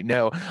ideology.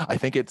 No, I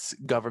think it's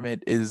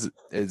government is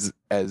as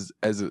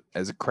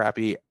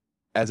crappy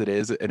as it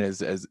is, and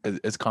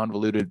as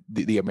convoluted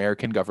the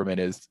American government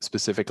is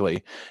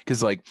specifically,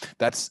 because like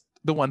that's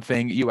the one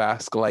thing you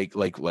ask like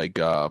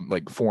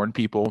foreign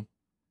people.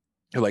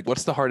 You're like,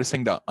 what's the hardest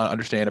thing to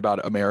understand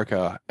about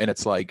America? And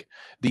it's like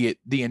the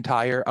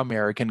entire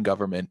American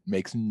government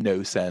makes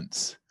no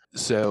sense.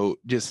 So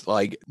just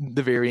like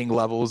the varying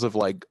levels of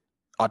like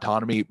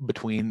autonomy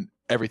between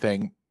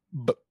everything.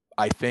 But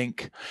I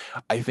think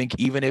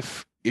even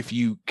if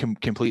you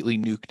completely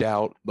nuked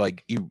out,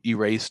 like you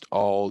erased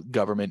all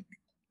government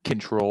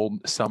control,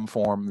 some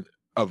form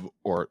of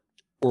or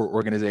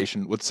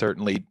organization would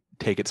certainly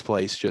take its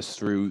place just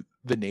through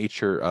the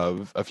nature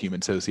of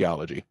human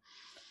sociology.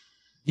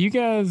 Do you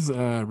guys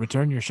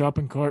return your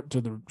shopping cart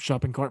to the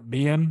shopping cart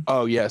bin?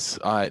 Oh yes,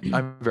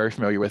 I'm very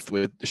familiar with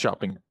the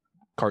shopping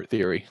cart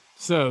theory.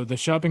 So the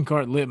shopping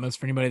cart litmus,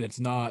 for anybody that's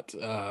not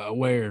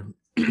aware,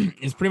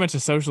 is pretty much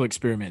a social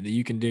experiment that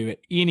you can do at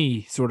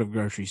any sort of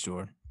grocery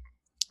store.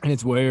 And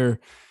it's where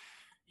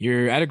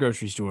you're at a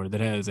grocery store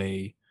that has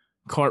a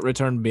cart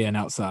return bin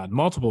outside,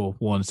 multiple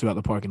ones throughout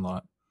the parking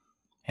lot.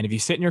 And if you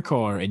sit in your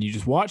car and you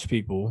just watch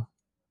people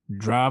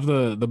drive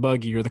the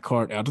buggy or the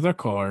cart out to their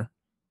car,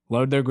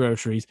 load their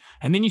groceries,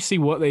 and then you see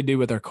what they do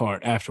with their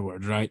cart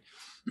afterwards, right?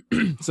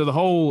 So the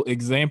whole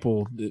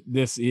example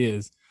this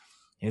is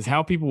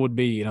how people would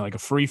be, like a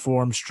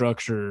free-form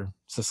structure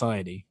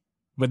society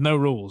with no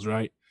rules,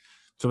 right?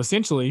 So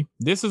essentially,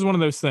 this is one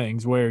of those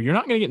things where you're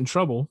not going to get in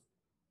trouble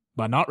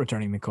by not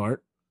returning the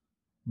cart,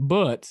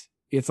 but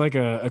it's like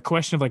a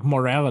question of like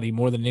morality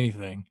more than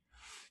anything.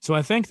 So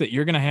I think that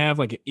you're going to have,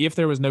 like, if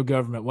there was no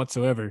government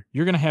whatsoever,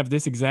 you're going to have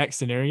this exact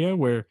scenario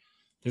where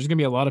there's going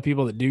to be a lot of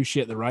people that do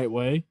shit the right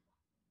way,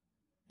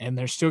 and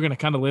they're still going to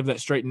kind of live that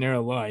straight and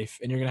narrow life.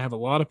 And you're going to have a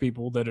lot of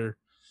people that are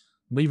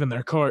leaving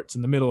their carts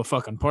in the middle of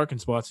fucking parking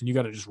spots, and you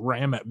got to just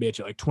ram that bitch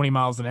at like 20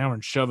 miles an hour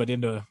and shove it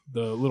into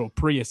the little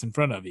Prius in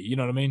front of you. You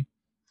know what I mean?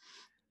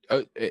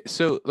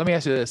 So let me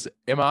ask you this: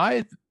 am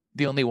I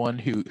the only one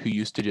who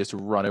used to just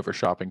run over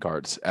shopping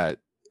carts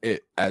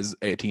as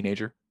a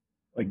teenager?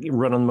 Like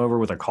running them over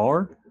with a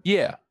car?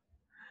 Yeah.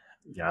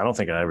 Yeah, I don't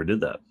think I ever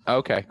did that.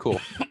 Okay. Cool.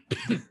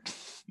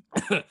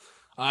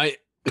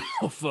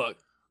 Oh fuck,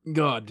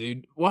 God,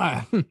 dude,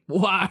 why?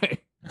 Why?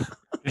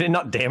 Did it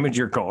not damage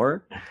your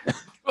car?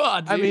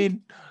 God, dude.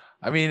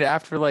 I mean,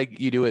 after like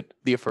you do it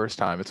the first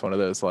time, it's one of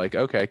those like,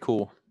 okay,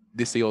 cool.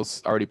 The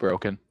seal's already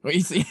broken. Well,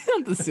 you see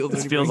the seals.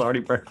 This feels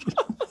already broken.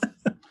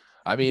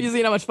 I mean, you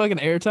see how much fucking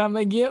airtime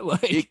they get?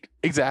 Like,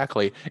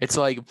 exactly. It's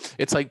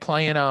like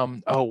playing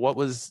what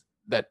was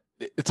that?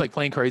 It's like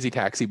playing Crazy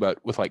Taxi, but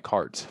with like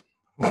cards.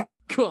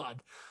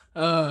 God.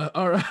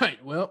 All right.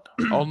 Well,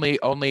 only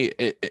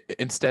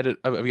instead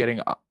of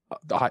getting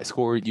the high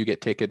score, you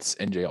get tickets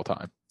and jail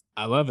time.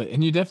 I love it,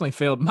 and you definitely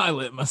failed my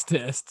litmus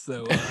test.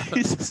 So,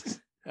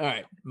 all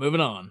right,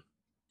 moving on.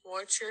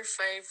 What's your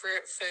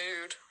favorite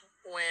food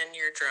when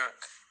you're drunk?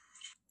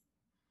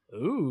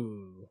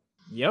 Ooh.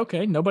 Yeah.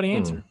 Okay. Nobody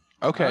answered.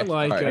 Okay. I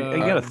like, all right.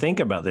 You got to think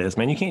about this,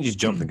 man. You can't just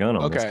jump the gun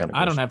on this Okay. kind of I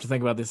don't question. have to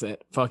think about this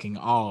at fucking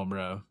all,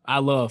 bro. I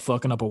love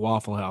fucking up a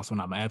Waffle House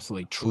when I'm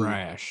absolutely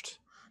trashed.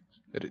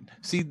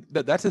 See,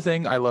 that's the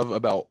thing I love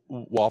about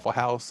Waffle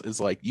House is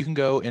like you can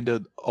go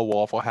into a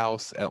Waffle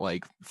House at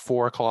like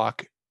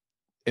 4:00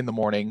 in the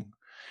morning,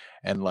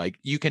 and like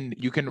you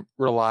can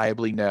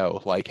reliably know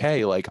like,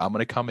 hey, like I'm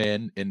gonna come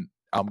in and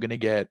I'm gonna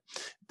get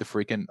the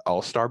freaking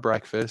all-star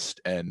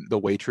breakfast, and the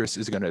waitress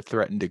is gonna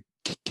threaten to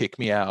kick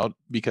me out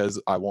because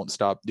I won't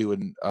stop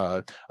doing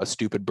a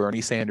stupid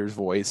Bernie Sanders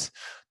voice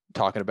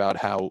talking about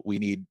how we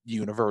need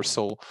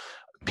universal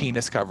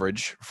penis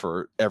coverage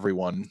for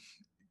everyone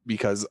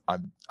because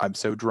I'm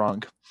so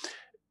drunk.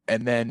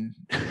 And then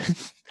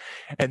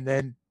and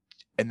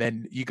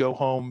then you go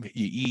home,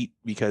 you eat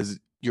because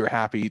you're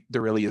happy.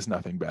 There really is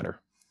nothing better.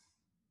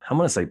 I'm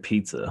going to say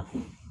pizza.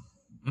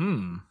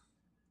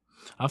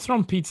 I've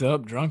thrown pizza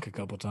up drunk a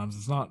couple times.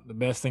 It's not the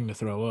best thing to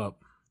throw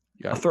up.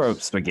 Yeah. I threw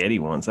up spaghetti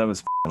once. That was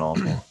f***ing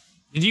awful.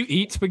 Did you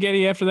eat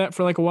spaghetti after that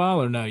for like a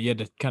while, or no? You had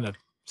to kind of.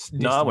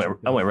 No, I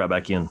went right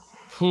back in.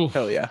 Oof.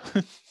 Hell yeah.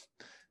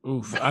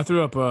 Oof. I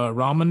threw up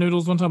ramen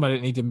noodles one time. I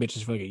didn't eat them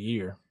bitches for like a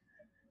year.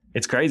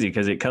 It's crazy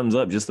because it comes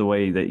up just the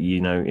way that,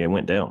 it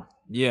went down.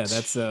 Yeah,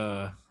 that's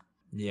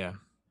yeah.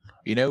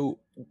 You know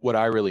what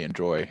I really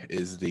enjoy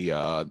is the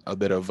a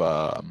bit of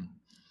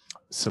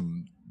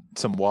some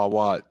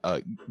Wawa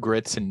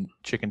grits and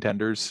chicken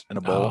tenders in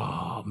a bowl.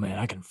 Oh man,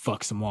 I can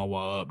fuck some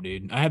Wawa up,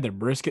 dude. I had their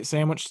brisket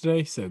sandwich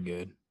today, so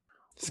good.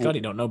 Scotty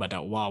don't know about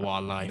that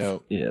Wawa life.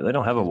 No, Yeah, they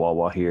don't have a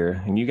Wawa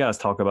here. And you guys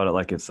talk about it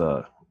like it's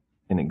an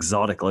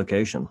exotic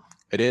location.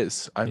 it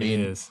is. I It mean,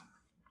 is.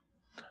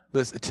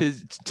 listen,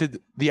 to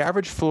the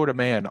average Florida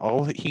man,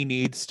 all he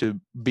needs to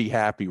be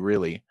happy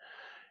really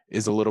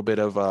is a little bit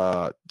of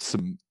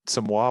some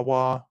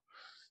Wawa,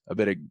 a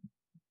bit of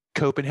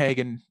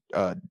Copenhagen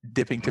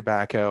dipping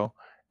tobacco,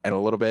 and a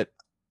little bit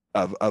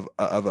of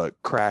a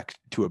crack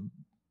to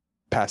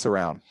pass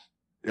around.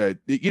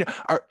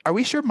 Are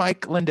we sure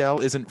Mike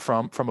Lindell isn't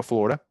from a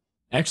Florida?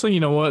 Actually, you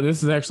know what?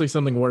 This is actually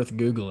something worth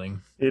Googling.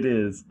 It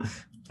is.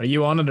 Are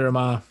you on it or am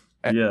I?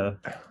 Yeah.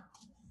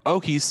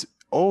 He's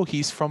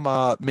from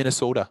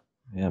Minnesota.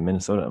 Yeah,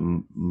 Minnesota.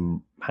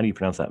 How do you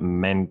pronounce that?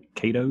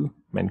 Mankato,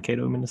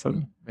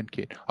 Minnesota?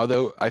 Mankato.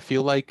 Although I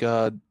feel like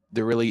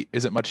there really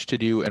isn't much to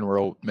do in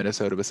rural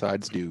Minnesota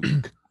besides do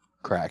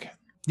crack.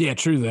 Yeah,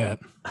 true that.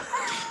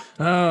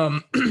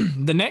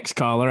 The next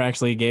caller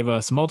actually gave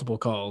us multiple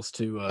calls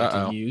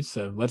to use,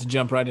 so let's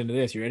jump right into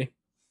this. You ready?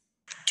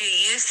 Do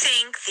you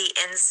think the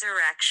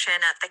insurrection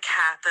at the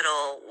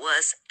Capitol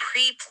was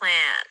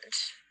pre-planned?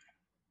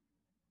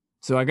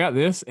 So I got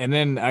this, and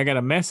then I got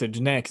a message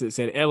next that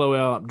said,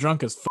 LOL, I'm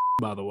drunk as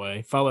by the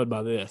way, followed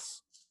by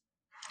this.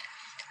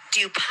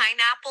 Do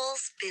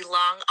pineapples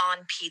belong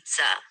on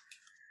pizza?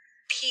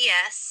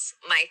 P.S.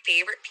 My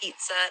favorite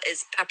pizza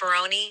is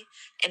pepperoni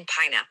and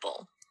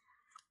pineapple.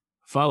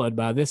 Followed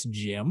by this,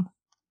 Jim.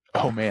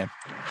 Oh man.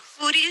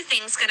 Who do you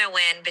think's gonna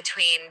win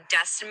between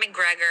Dustin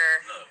McGregor?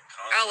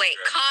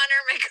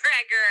 Conor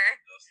McGregor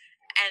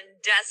and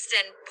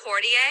Dustin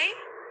Poirier?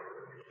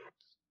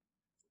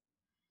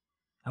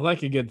 I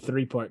like a good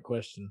 3-part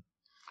question.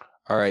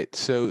 All right.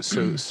 So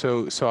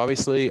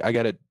obviously I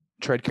got to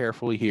tread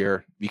carefully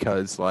here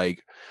because the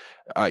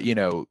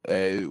Takedown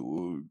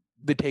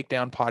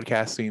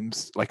podcast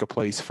seems like a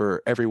place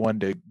for everyone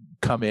to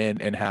come in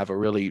and have a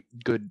really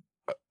good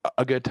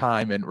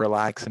time and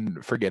relax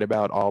and forget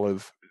about all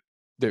of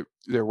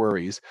their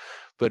worries.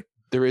 But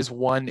there is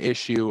one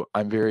issue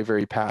I'm very,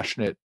 very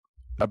passionate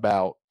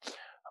about,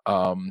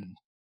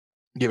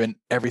 given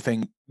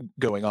everything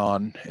going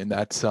on, and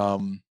that's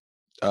who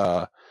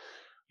the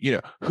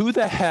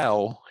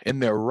hell in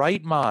their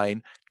right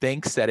mind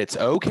thinks that it's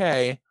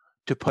okay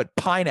to put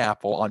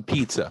pineapple on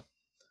pizza?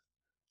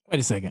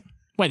 Wait a second.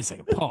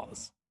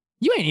 Pause.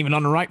 You ain't even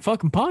on the right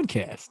fucking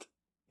podcast.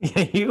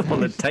 Yeah, you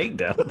on the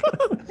Takedown.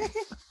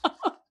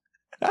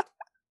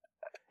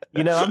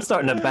 I'm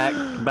starting to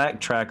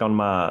backtrack on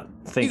my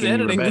thinking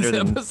you were better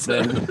than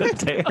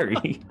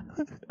Terry.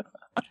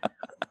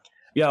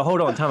 Yeah,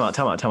 hold on. Time out.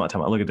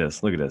 Look at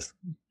this.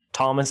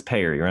 Thomas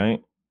Perry,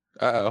 right?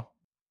 Uh-oh.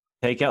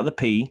 Take out the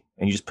P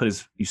and you just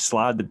you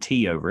slide the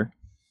T over.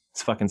 It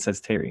fucking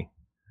says Terry.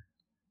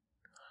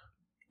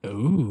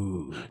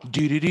 Ooh.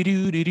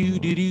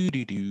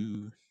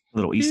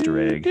 Little Easter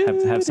egg.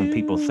 Have some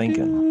people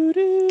thinking.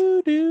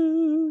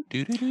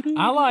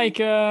 I like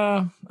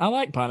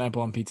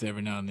pineapple on pizza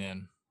every now and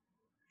then.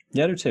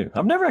 Yeah, I do too.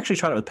 I've never actually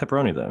tried it with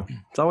pepperoni though.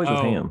 It's always with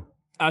ham.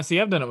 I see.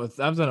 I've done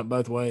it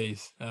both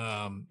ways.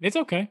 It's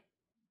okay.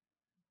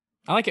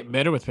 I like it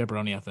better with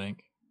pepperoni, I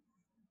think.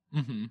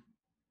 Mm-hmm.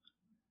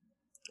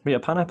 But yeah,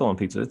 pineapple on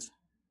pizza. It's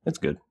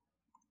good.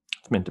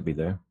 It's meant to be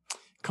there.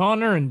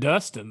 Connor and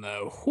Dustin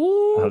though.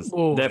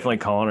 Definitely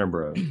Connor,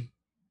 bro. I'm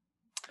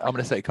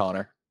gonna say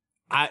Connor.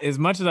 As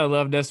much as I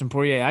love Dustin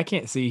Poirier, I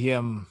can't see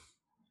him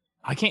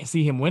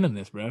winning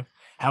this, bro.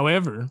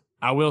 However,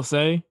 I will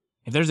say,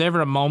 if there's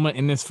ever a moment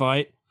in this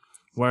fight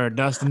where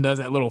Dustin does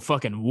that little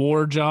fucking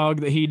war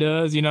jog that he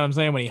does. You know what I'm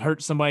saying? When he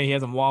hurts somebody, he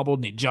has them wobbled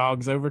and he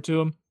jogs over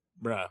to him.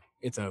 Bruh,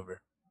 it's over.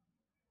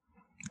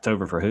 It's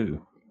over for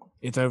who?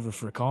 It's over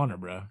for Connor,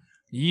 bro.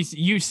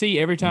 You see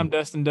every time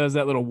Dustin does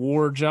that little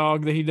war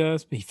jog that he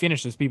does, he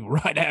finishes people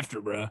right after,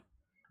 bro.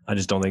 I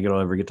just don't think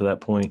it'll ever get to that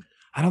point.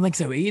 I don't think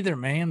so either,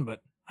 man. But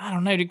I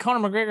don't know, dude.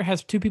 Conor McGregor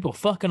has 2 people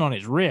fucking on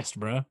his wrist,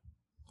 bro.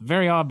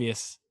 Very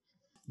obvious.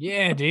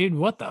 Yeah, dude.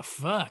 What the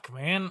fuck,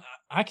 man?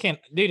 I can't,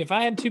 dude. If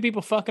I had 2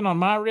 people fucking on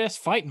my wrist,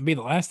 fighting would be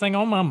the last thing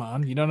on my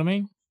mind. You know what I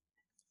mean?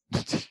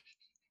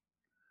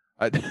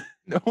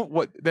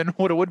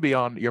 What it would be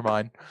on your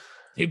mind?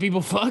 2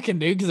 people fucking,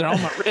 dude, because they're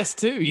on my wrist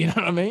too. You know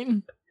what I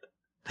mean?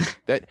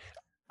 That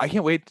I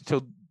can't wait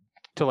till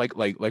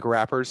like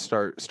rappers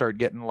start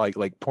getting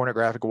like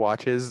pornographic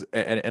watches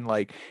and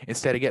like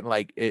instead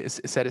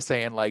of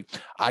saying like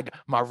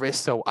my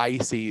wrist so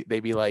icy, they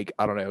be like,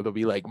 I don't know, they'll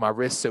be like my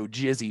wrist so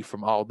jizzy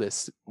from all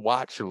this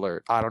watch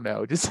alert. I don't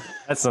know, just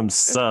that's some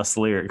sus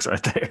lyrics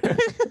right there.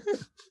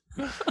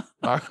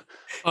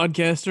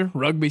 Podcaster,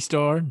 rugby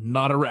star,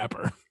 not a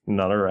rapper.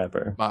 Not a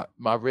rapper.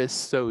 My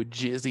wrist so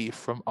jizzy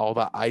from all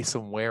the ice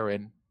I'm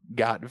wearing.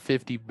 Got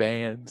 50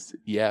 bands.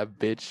 Yeah,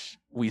 bitch,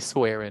 we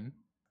swearing.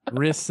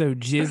 Wrist so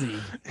jizzy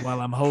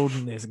while I'm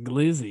holding this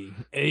glizzy.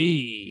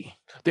 Hey,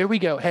 there we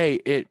go.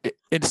 Hey, it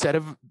instead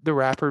of the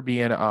rapper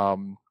being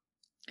Young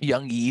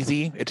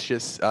Yeezy, it's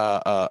just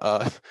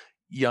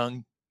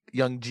Young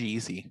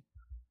Jeezy,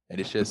 and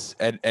it's just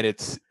and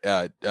it's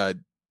JIZZY.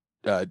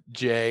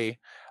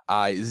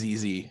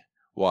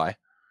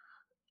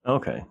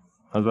 Okay,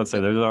 I was about to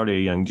say there's already a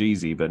Young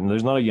Jeezy, but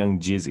there's not a Young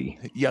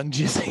Jizzy. Young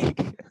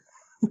Jizzy.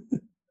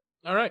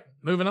 All right,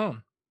 moving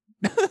on.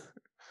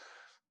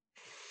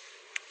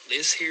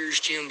 This here's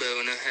Jimbo,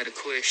 and I had a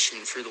question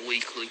for the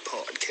weekly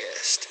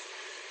podcast.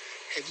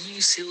 Have you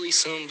silly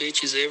son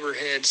bitches ever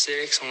had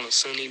sex on a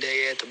sunny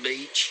day at the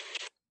beach?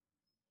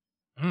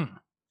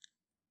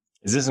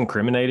 Is this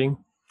incriminating?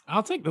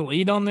 I'll take the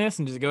lead on this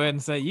and just go ahead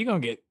and say you're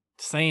going to get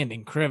sand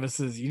and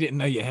crevices you didn't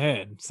know you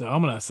had. So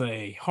I'm going to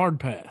say hard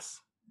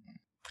pass.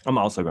 I'm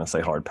also going to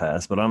say hard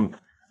pass, but I'm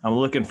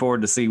looking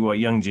forward to see what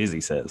Young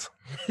Jizzy says.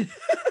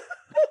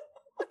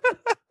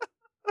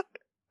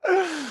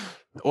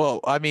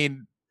 Well, I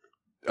mean,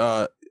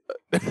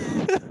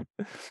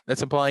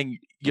 that's implying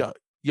Young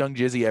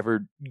Jizzy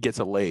ever gets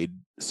a laid.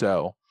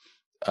 So,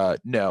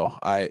 no,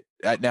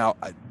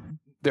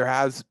 there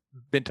has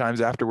been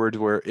times afterwards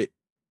where it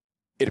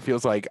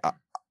feels like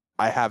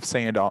I have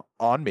sand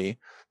on me,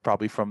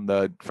 probably from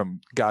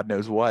God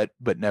knows what,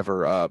 but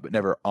never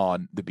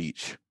on the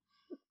beach.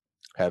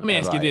 Let me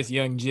ask you this,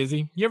 Young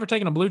Jizzy. You ever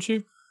taken a Blue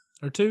Chew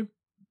or 2?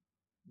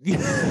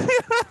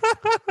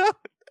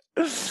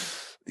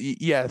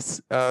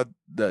 Yes,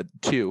 the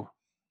 2.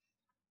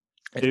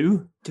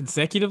 2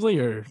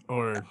 consecutively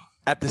or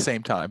at the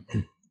same time.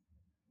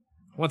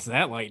 What's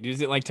that like?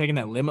 Is it like taking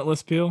that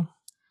Limitless pill?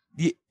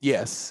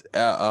 Yes,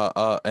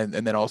 and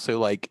then also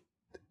like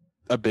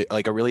a bit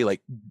like a really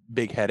like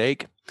big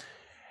headache,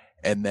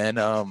 and then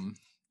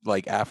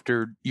like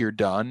after you're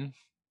done,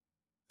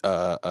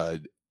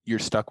 you're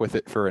stuck with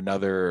it for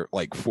another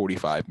like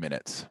 45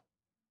 minutes.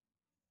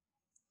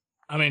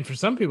 I mean, for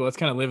some people, it's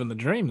kind of living the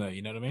dream, though.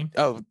 You know what I mean?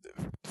 Oh,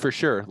 for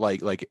sure.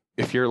 Like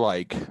if you're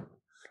like,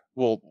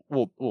 well,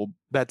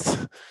 that's,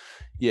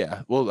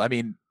 yeah. Well, I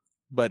mean,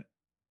 but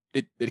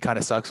it kind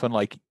of sucks when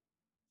like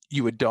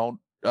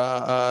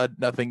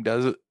nothing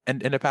does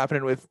end up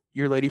happening with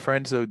your lady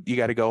friend. So you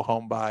got to go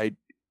home by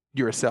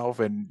yourself,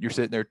 and you're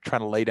sitting there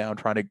trying to lay down,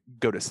 trying to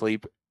go to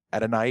sleep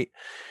at a night,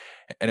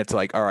 and it's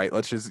like, all right,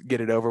 let's just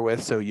get it over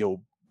with. So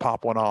you'll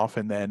pop one off,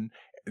 and then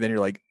you're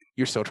like,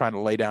 you're still trying to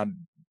lay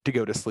down to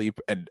go to sleep,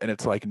 and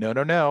it's like, no,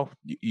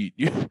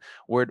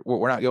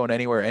 we're not going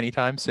anywhere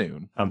anytime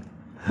soon.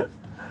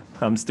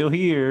 I'm still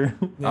here.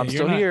 Yeah, I'm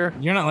still here.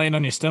 You're not laying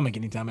on your stomach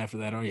anytime after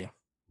that, are you?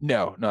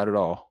 No, not at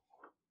all.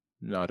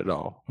 Not at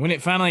all. When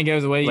it finally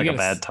goes away, like you a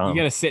bad tongue.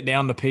 You got to sit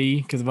down to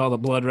pee because of all the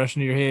blood rushing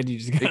to your head. You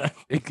just got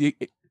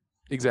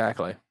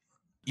exactly.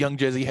 Young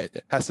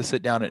Jizzy has to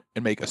sit down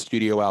and make a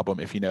studio album,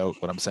 if you know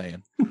what I'm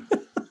saying.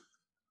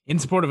 In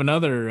support of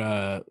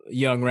another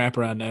young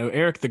rapper I know,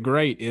 Eric the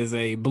Great is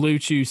a Blue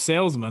Chew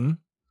salesman.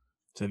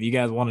 So if you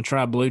guys want to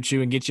try Blue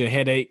Chew and get you a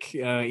headache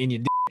in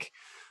your dick,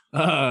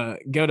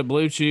 go to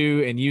Blue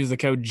Chew and use the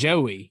code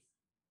Joey,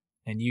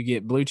 and you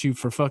get Blue Chew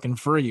for fucking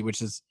free,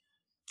 which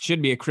should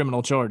be a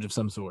criminal charge of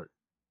some sort.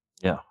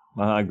 Yeah,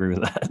 I agree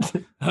with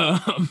that.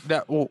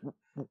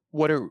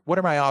 What are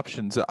my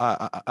options?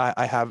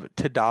 I have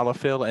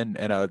Tadalafil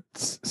and a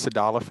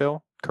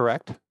Sildenafil,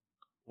 correct?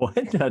 What?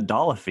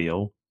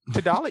 Tadalafil?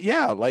 Tadala,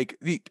 yeah, like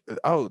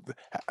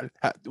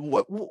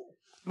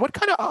what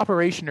kind of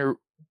operation are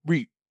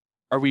we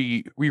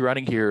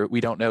running here?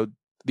 We don't know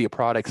the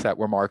products that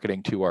we're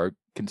marketing to our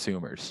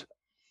consumers.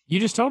 You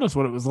just told us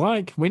what it was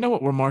like. We know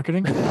what we're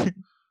marketing.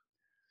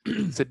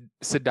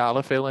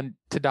 Sildenafil and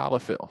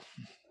Tadalafil.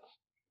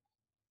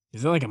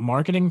 Is it like a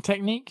marketing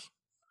technique?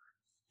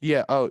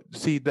 Yeah. Oh,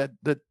 see that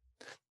you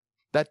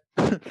know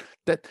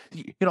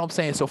what I'm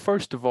saying. So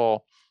first of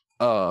all,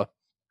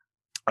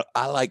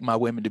 I like my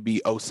women to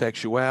be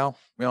asexual.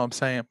 You know what I'm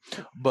saying?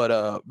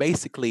 But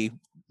basically,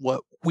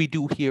 what we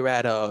do here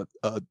at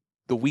the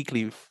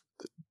weekly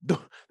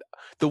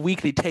the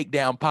weekly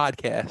takedown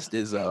podcast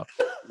is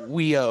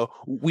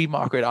we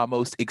market our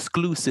most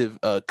exclusive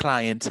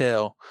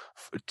clientele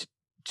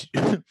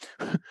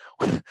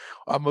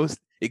our most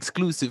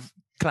exclusive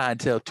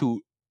clientele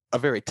to a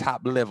very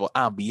top level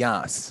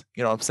ambiance.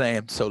 You know what I'm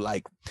saying? So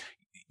like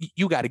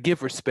you got to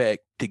give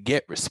respect to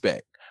get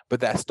respect, but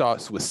that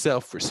starts with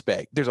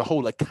self-respect. There's a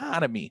whole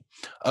economy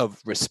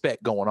of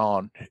respect going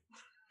on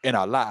in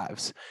our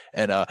lives.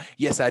 And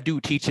yes, I do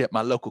teach at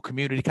my local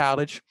community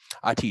college.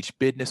 I teach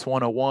business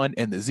 101,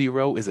 and the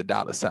zero is a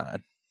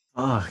 $.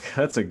 Oh,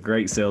 that's a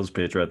great sales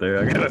pitch right there.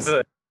 I gotta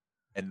say.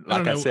 And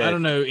like I I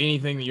don't know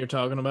anything that you're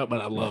talking about,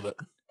 but I love it.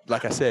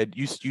 Like I said,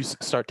 you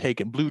start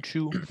taking Blue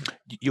Chew,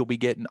 you'll be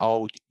getting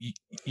all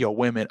your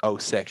women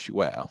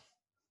asexual.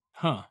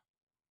 Huh.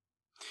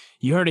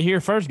 You heard it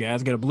here first,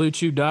 guys. Go to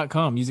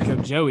bluechew.com. Use the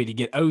code Joey to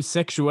get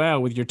asexual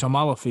with your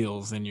tamala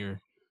feels and your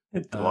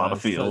a lot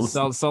of feels.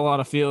 So a lot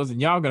of feels, and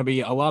y'all gonna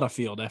be a lot of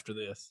field after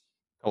this.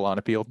 A lot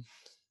of field.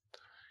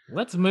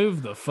 Let's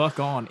move the fuck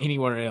on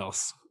anywhere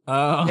else.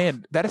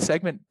 Man, that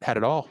segment had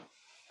it all.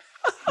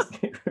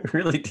 It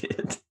really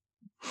did.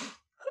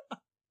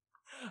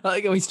 I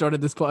like how we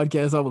started this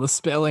podcast off with a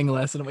spelling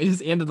lesson and we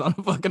just ended on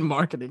a fucking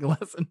marketing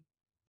lesson.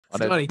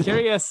 Scotty,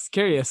 carry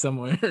us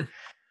somewhere.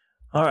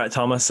 All right,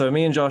 Thomas. So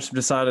me and Josh have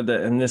decided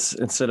that in this,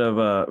 instead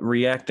of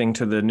reacting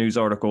to the news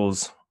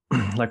articles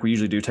like we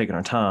usually do, taking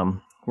our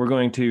time, we're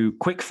going to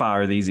quick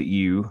fire these at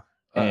you,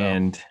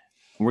 and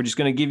we're just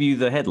going to give you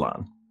the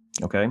headline.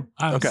 Okay?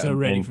 I'm so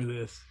ready for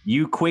this.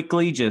 You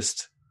quickly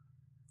just...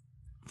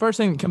 First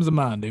thing that comes to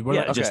mind, dude.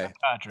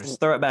 Just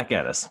throw it back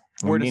at us.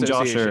 Word me and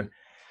Josh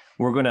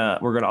we're gonna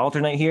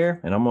alternate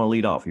here, and I'm gonna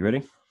lead off. You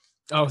ready?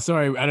 Oh,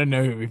 sorry. I didn't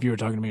know if you were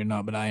talking to me or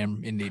not, but I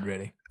am indeed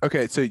ready.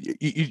 Okay, so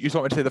you just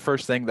want me to say the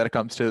first thing that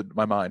comes to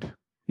my mind?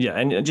 Yeah,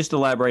 and just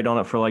elaborate on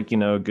it for like,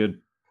 a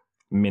good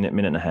minute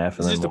and a half.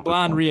 It's just a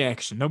blind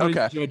reaction. Nobody's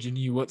judging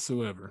you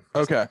whatsoever.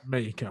 Okay.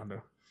 Me, kind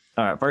of.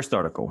 All right, first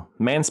article.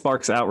 Man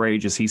sparks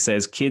outrage as he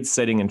says kids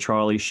sitting in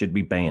trolleys should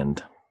be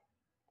banned.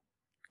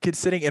 Kids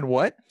sitting in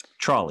what?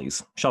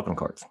 Trolleys, shopping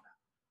carts.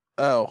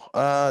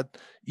 Oh,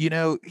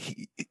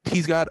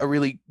 he's got a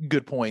really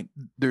good point.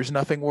 There's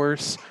nothing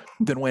worse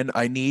than when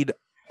I need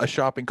a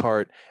shopping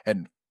cart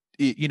and,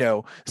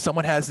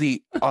 someone has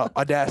the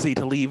audacity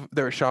to leave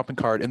their shopping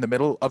cart in the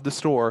middle of the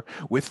store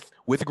with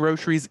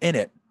groceries in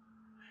it.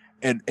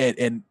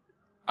 And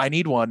I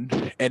need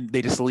one, and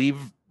they just leave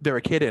their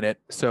kid in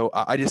it. So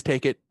I just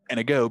take it and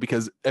I go,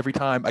 because every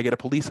time I get a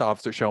police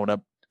officer showing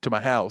up to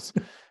my house,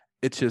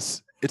 it's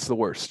the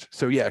worst.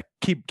 So yeah,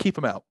 keep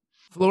them out.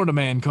 Florida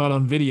man caught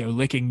on video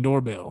licking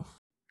doorbell.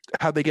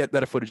 How'd they get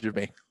that footage of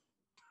me?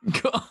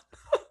 God.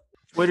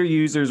 Twitter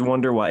users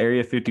wonder why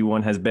Area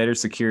 51 has better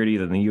security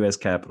than the U.S.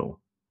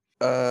 Capitol.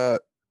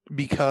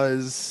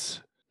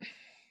 Because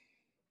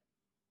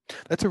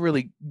that's a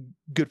really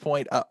good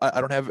point.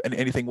 I don't have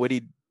anything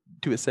witty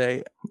to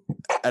say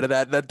out of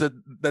that.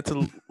 That's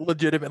a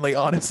legitimately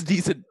honest,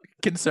 decent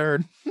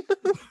concern.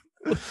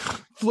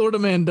 Florida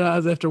man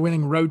dies after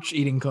winning roach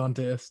eating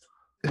contest.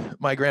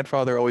 My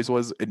grandfather always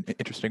was an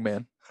interesting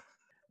man.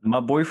 My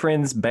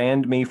boyfriend's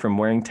banned me from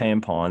wearing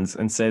tampons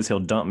and says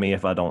he'll dump me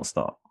if I don't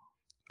stop.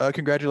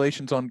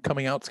 Congratulations on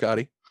coming out,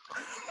 Scotty.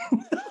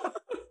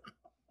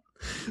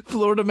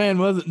 Florida man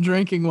wasn't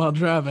drinking while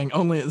driving,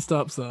 only at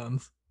stop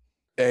signs.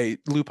 Hey,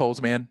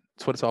 loopholes, man.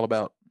 That's what it's all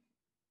about.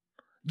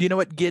 You know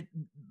what?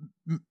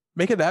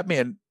 Make it that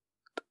man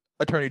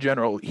attorney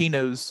general. He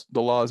knows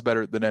the laws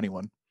better than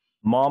anyone.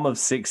 Mom of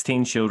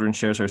 16 children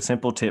shares her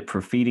simple tip for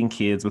feeding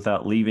kids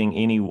without leaving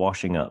any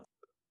washing up.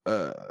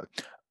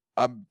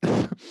 I'm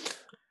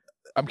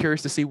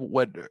curious to see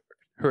what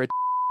her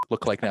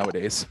look like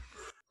nowadays.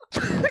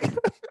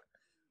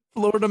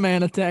 Florida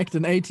man attacked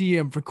an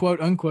ATM for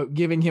quote unquote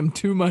giving him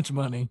too much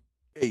money.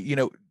 Hey,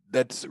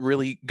 that's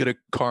really good at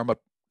karma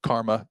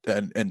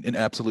and an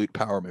absolute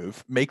power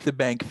move. Make the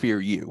bank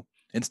fear you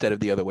instead of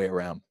the other way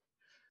around.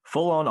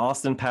 Full-on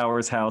Austin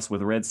Powers house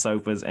with red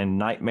sofas and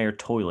nightmare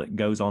toilet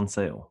goes on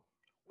sale.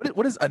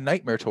 What is a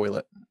nightmare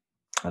toilet?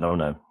 I don't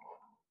know.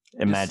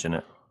 Imagine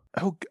it.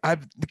 Oh,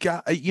 I've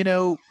got,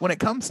 when it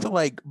comes to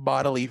like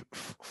bodily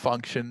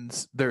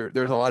functions, there's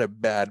a lot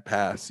of bad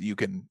paths you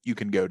can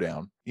go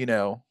down.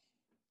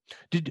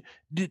 Did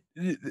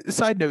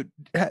side note,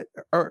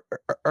 are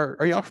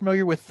y'all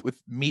familiar with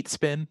Meat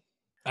Spin?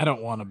 I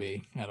don't want to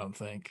be. I don't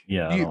think.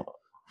 Yeah,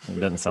 it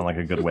doesn't sound like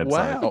a good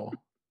website. Wow,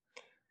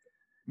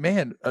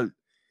 man,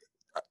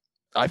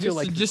 I feel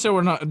like just so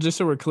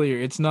we're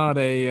clear, it's not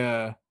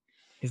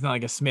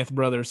like a Smith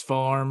Brothers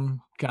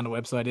farm kind of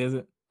website, is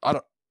it?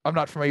 I'm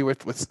not familiar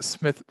with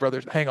Smith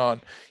Brothers. Hang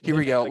on, here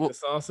we go. Like the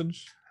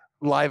sausage.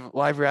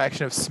 Live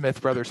reaction of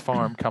Smith Brothers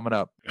farm coming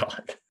up.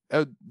 God.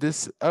 It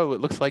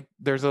looks like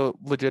there's a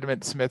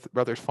legitimate Smith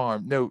Brothers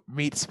farm. No,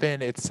 Meat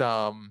Spin. It's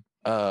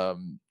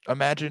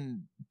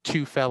imagine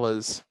two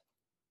fellas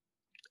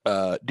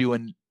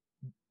doing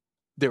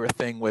a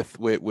thing with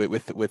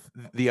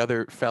the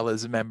other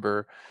fella's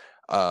member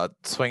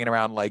swinging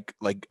around like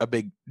a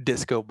big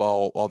disco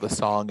ball while the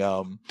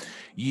song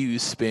you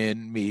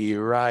spin me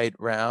right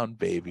round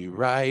baby,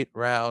 right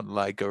round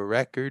like a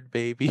record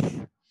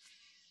baby.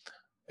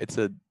 It's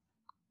a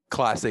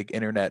classic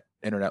internet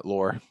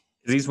lore.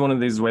 Is these one of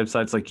these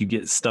websites like you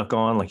get stuck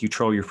on, like you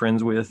troll your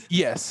friends with?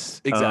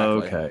 Yes,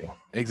 exactly. Okay.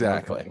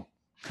 Exactly. Okay.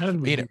 How did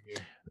we do here?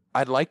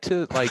 I'd like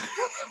to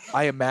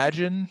I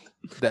imagine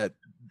that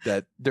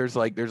there's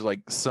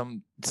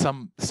some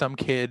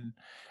kid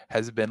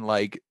has been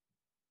like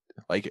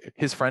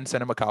his friend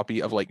sent him a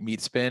copy of like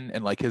Meat Spin,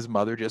 and like his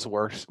mother just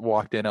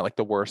walked in at like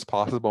the worst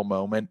possible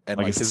moment, and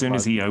like as soon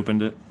as he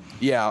opened it.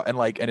 Yeah,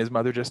 and his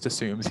mother just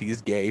assumes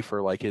he's gay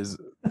for like his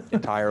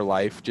entire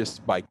life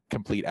just by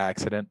complete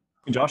accident.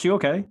 Josh, you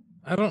okay?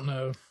 I don't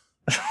know.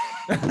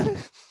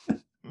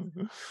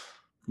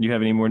 You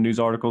have any more news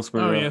articles for?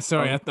 Oh yeah,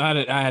 sorry.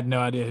 I had no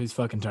idea whose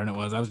fucking turn it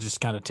was. I was just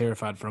kind of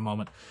terrified for a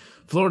moment.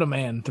 Florida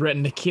man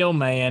threatened to kill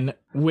man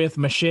with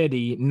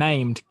machete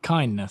named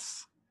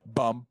Kindness.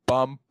 Bum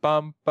bum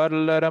bum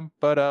ba-da-la-dum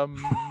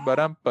ba-dum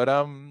ba-dum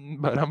ba-dum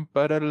ba-dum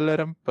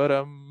ba-da-la-dum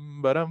ba-dum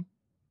ba-dum.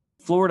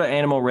 Florida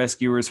animal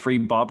rescuers free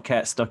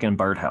bobcat stuck in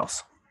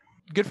birdhouse.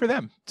 Good for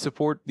them.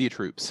 Support the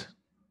troops.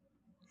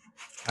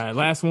 All right,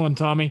 last one,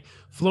 Tommy.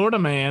 Florida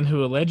man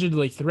who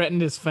allegedly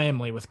threatened his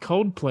family with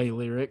Coldplay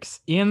lyrics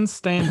ends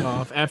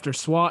standoff after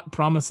SWAT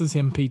promises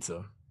him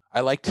pizza.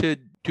 I like to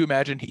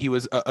imagine he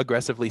was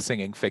aggressively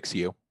singing "Fix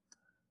You."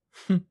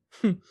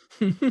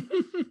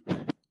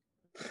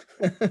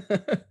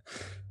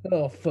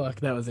 Oh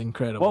fuck, that was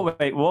incredible.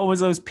 Wait, what was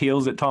those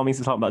pills that Tommy used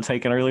to talk about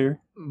taking earlier?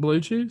 Blue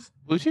Chews?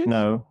 Blue Chews?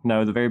 No,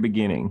 the very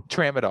beginning.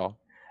 Tramadol.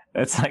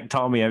 That's like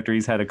Tommy after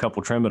he's had a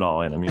couple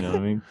Tramadol in him. You know what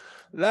I mean?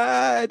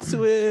 Lights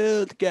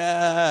will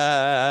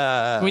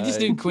guide.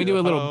 Can we do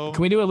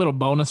a little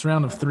bonus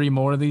round of 3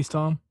 more of these,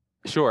 Tom?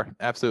 Sure,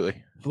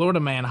 absolutely. Florida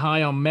man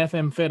high on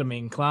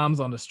methamphetamine climbs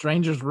on a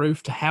stranger's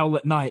roof to howl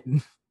at night.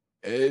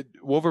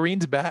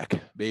 Wolverine's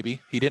back, baby.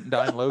 He didn't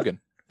die in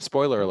Logan.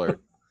 Spoiler alert.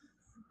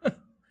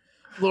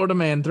 Florida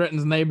man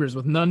threatens neighbors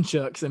with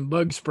nunchucks and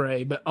bug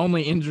spray, but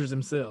only injures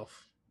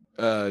himself.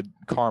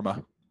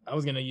 Karma. I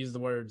was going to use the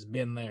words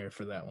been there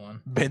for that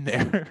one. Been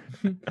there.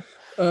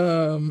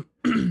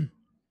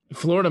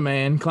 Florida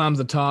man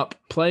climbs atop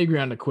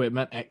playground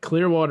equipment at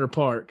Clearwater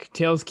Park,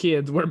 tells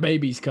kids where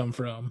babies come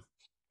from.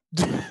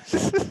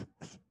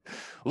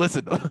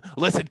 Listen,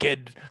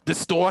 kid. The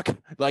stork,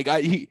 like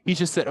he's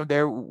just sitting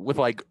there with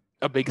like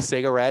a big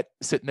cigarette,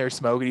 sitting there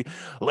smoking.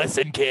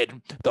 Listen,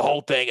 kid. The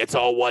whole thing, it's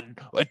all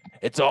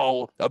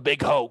a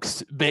big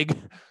hoax. Big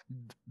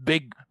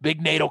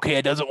NATO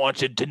kid doesn't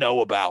want you to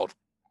know about.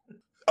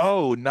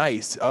 Oh,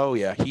 nice. Oh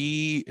yeah,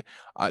 he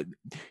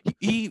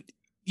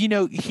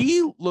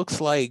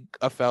looks like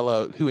a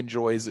fella who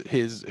enjoys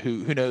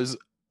who knows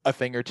a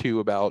thing or two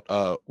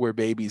about where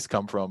babies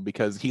come from,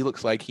 because he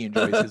looks like he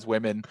enjoys his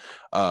women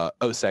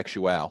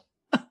osexual.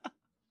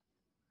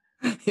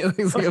 He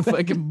looks like a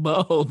fucking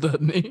butthole,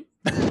 doesn't he?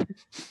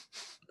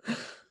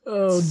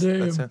 Oh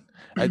damn.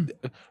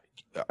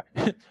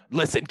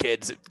 Listen,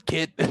 kid,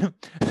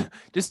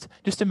 just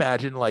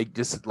imagine like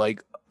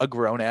a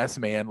grown ass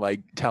man like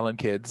telling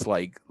kids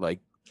like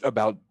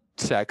about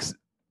sex,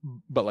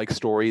 but like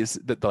stories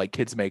that like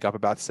kids make up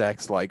about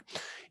sex. Like,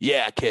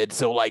 yeah, kid,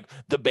 so like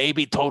the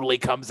baby totally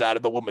comes out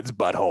of the woman's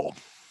butthole.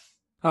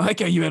 I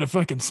like how you had a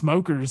fucking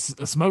smoker's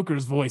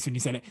voice when you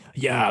said it.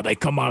 Yeah, they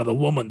come out of the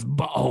woman's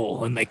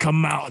butthole and they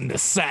come out in the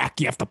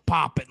sack. You have to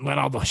pop it and let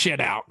all the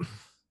shit out.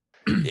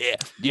 Yeah,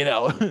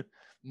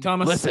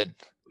 Thomas, listen.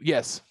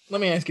 Yes.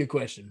 Let me ask you a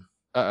question.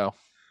 Uh-oh.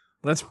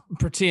 Let's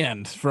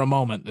pretend for a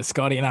moment that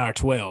Scotty and I are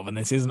 12 and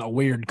this isn't a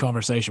weird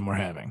conversation we're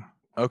having.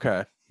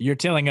 Okay. You're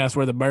telling us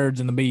where the birds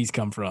and the bees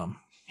come from.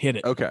 Hit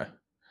it. Okay,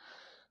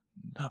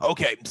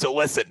 so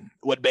listen.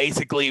 What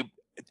basically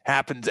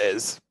happens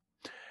is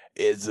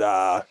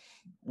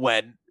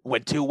when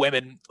 2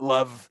 women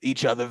love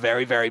each other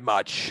very, very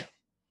much.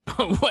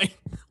 Wait.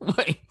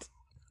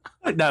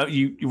 No,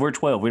 we're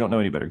 12. We don't know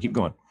any better. Keep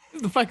going.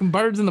 The fucking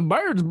birds and the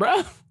birds,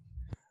 bro.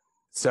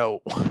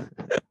 So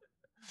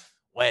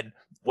when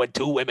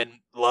 2 women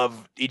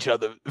love each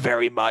other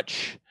very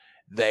much,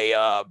 they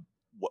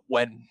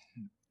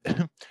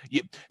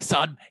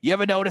son, you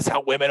ever notice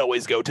how women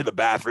always go to the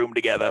bathroom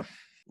together?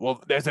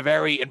 Well, there's a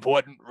very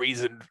important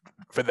reason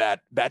for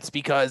that. That's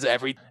because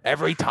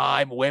every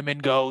time women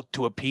go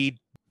to a pee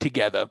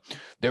together,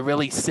 they're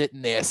really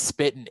sitting there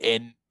spitting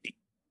in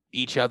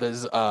each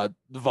other's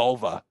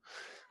vulva,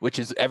 which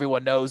is,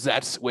 everyone knows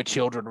that's where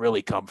children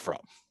really come from.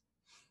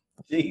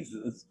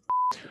 Jesus.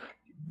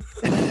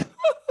 I'm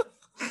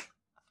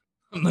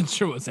not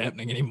sure what's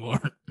happening anymore.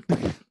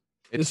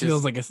 This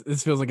feels like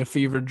a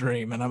fever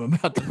dream, and I'm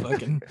about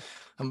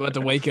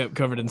to wake up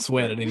covered in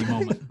sweat at any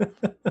moment.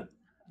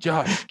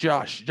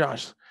 Josh,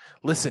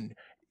 listen,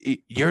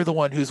 you're the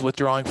one who's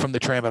withdrawing from the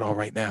Tramadol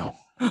right now.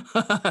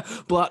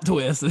 Plot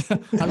twist.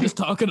 I'm just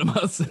talking to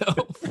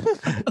myself.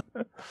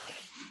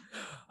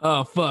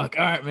 Oh fuck!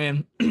 All right,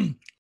 man.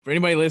 For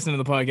anybody listening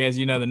to the podcast,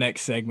 you know the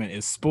next segment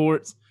is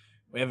sports.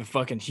 We have a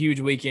fucking huge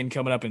weekend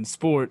coming up in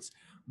sports.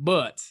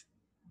 But,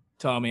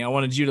 Tommy, I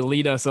wanted you to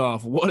lead us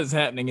off. What is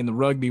happening in the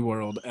rugby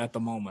world at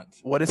the moment?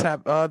 What is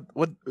happening?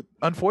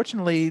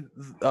 Unfortunately,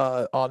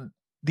 on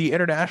the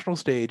international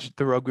stage,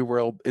 the rugby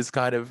world is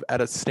kind of at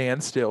a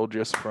standstill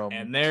just from.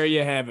 And there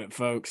you have it,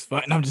 folks.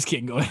 Fine, I'm just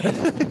kidding. Go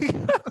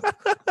ahead.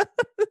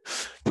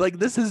 Like,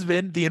 this has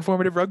been the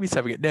informative rugby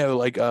segment. No,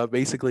 like,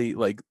 basically,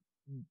 like,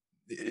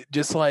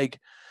 just like,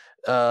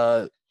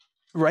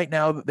 right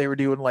now they were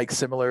doing like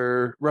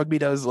similar. Rugby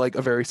does like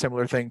a very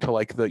similar thing to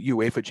like the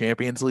UEFA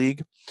Champions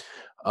League,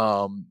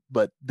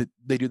 but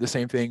they do the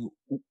same thing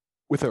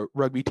with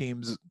rugby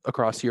teams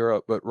across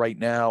Europe. But right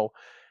now,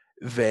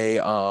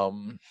 they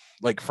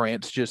like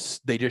France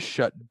just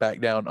shut back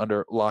down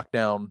under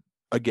lockdown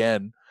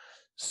again.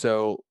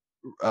 So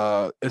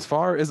as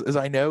far as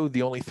I know,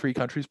 the only 3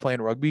 countries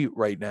playing rugby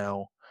right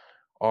now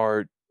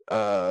are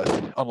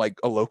on like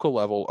a local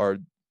level are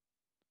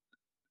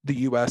the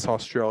US,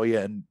 Australia,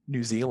 and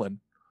New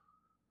Zealand.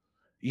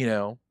 You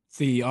know,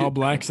 the All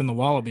Blacks and the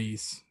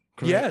Wallabies.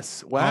 Correct?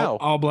 Yes. Wow.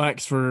 All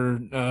Blacks for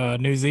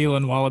New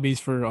Zealand, Wallabies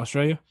for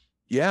Australia.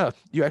 Yeah,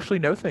 you actually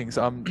know things.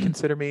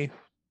 Consider me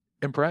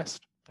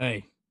impressed.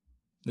 Hey,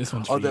 this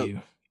one's for you.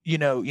 You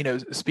know.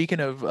 Speaking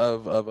of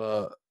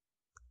a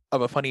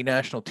funny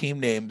national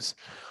team names,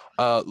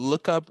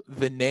 look up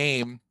the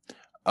name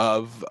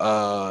of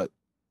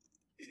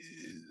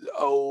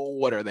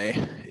what are they?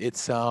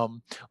 It's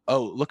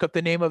look up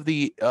the name of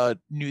the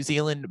New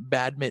Zealand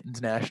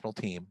badminton's national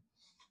team.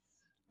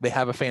 They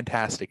have a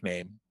fantastic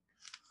name.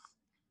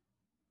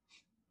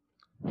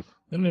 I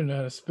don't even know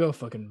how to spell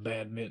fucking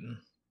badminton.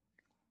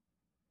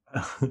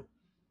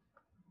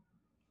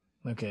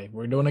 Okay,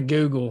 we're doing a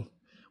Google.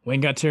 We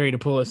ain't got Terry to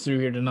pull us through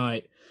here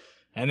tonight.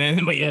 And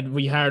then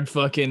we hired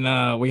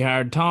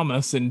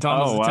Thomas, and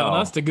Thomas is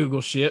telling us to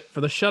Google shit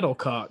for the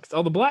shuttlecocks.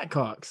 Oh, the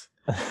Blackhawks.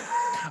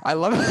 I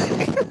love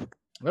it.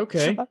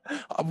 Okay.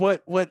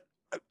 What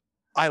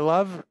I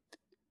love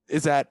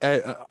is that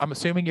I'm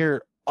assuming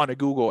you're on a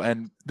Google,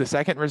 and the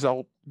second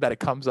result that it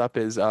comes up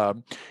is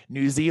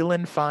New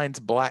Zealand finds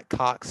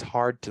Blackhawks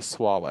hard to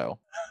swallow.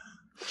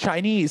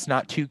 Chinese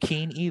not too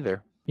keen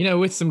either. You know,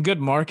 with some good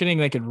marketing,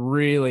 they could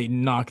really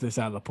knock this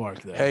out of the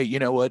park, though. Hey, you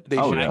know what? They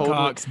should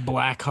Blackhawks,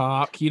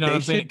 Blackhawk. You know what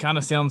I'm saying? It kind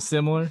of sounds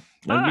similar.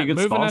 That'd be a good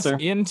moving sponsor.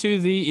 us into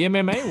the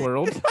MMA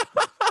world.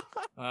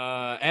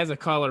 As a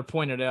caller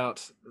pointed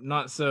out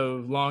not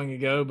so long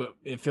ago, but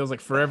it feels like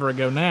forever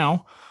ago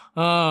now,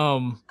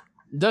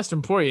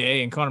 Dustin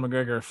Poirier and Conor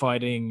McGregor are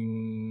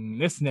fighting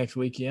this next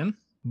weekend,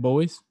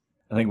 boys.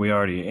 I think we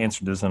already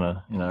answered this in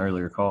an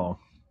earlier call.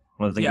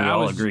 I think we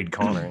all agreed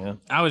Conor. Yeah.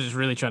 I was just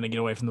really trying to get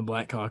away from the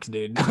Blackhawks,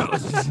 dude. I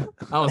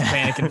was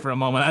panicking for a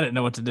moment. I didn't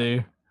know what to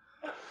do.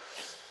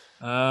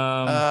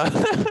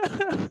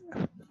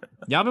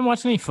 Y'all been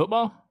watching any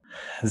football?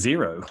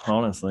 Zero,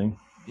 honestly.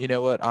 You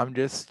know what? I'm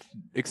just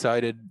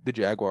excited. The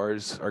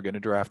Jaguars are going to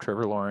draft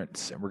Trevor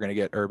Lawrence, and we're going to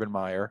get Urban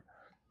Meyer.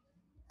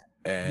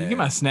 And Did you get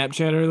my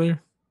Snapchat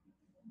earlier?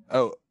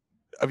 Oh,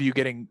 of you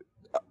getting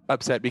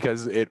upset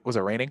because it was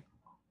raining?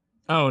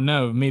 Oh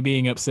no, me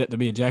being upset to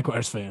be a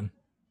Jaguars fan.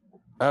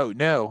 Oh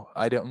no,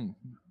 I don't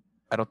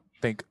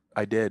think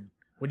I did.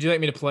 Would you like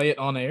me to play it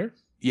on air?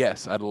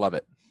 Yes, I'd love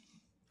it.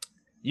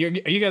 You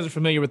guys are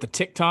familiar with the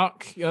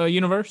TikTok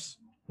universe?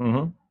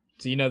 Mm-hmm.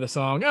 So you know the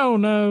song, "Oh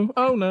no,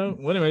 oh no."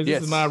 Well, anyways, this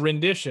Yes. is my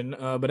rendition,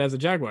 but as a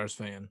Jaguars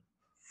fan.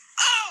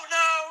 Oh no!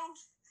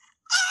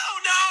 Oh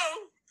no!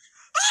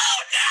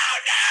 Oh no!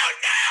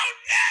 No!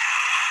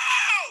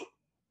 No!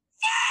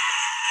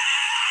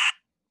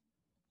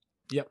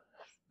 No! Yep.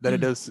 That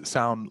it does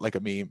sound like a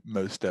meme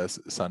most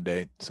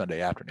Sunday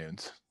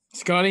afternoons.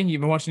 Scotty, you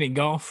been watching any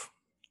golf?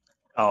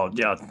 Oh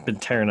yeah, I've been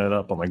tearing it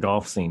up on the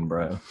golf scene,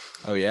 bro.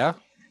 Oh yeah?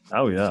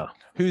 Oh yeah.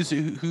 Who's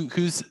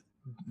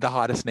the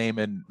hottest name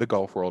in the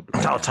golf world?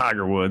 Oh,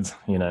 Tiger Woods,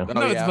 you know. Oh,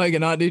 No, it's yeah. fucking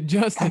not, dude.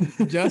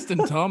 Justin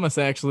Thomas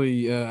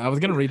actually. I was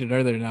gonna read it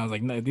earlier, and I was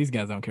like, no, these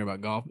guys don't care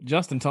about golf.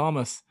 Justin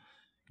Thomas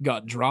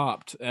got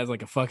dropped as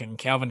like a fucking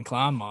Calvin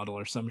Klein model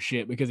or some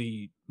shit because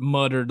he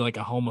muttered like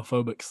a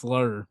homophobic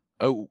slur.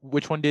 Oh,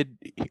 which one did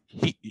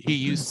he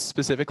use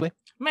specifically?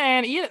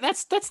 Man, yeah,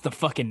 that's the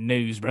fucking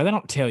news, bro. They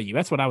don't tell you.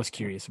 That's what I was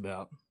curious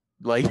about.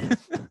 Like,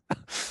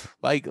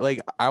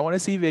 like I want to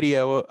see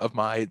video of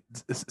my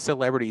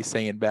celebrities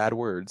saying bad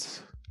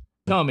words.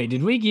 Tommy,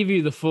 did we give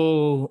you the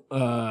full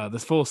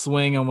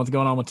swing on what's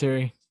going on with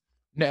Terry?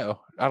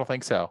 No, I don't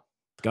think so.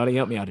 Scotty,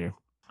 help me out here.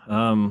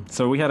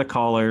 So we had a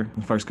caller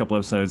in the first couple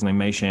episodes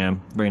named Maysham,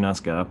 very nice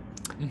guy.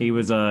 He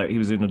was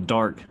in a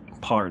dark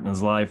part in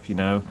his life, you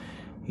know.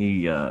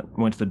 He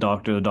went to the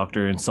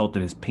doctor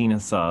insulted his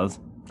penis size.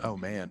 Oh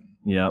man.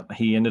 Yeah,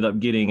 he ended up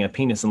getting a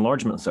penis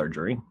enlargement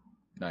surgery.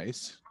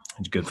 Nice.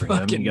 It's good for him.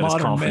 Fucking He got his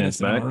modern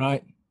confidence medicine,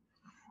 back.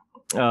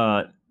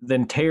 right?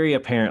 Then Terry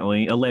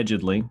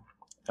allegedly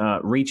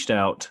reached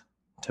out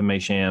to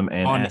Maysham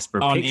and asked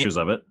for pictures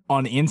of it.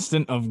 On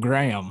Instant of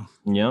Graham.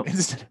 Yep.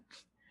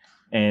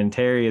 And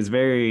Terry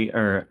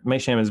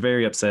Maysham is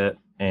very upset,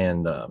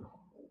 and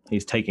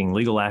he's taking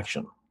legal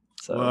action.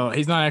 So Well,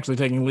 he's not actually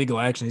taking legal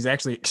action. He's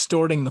actually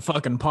extorting the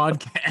fucking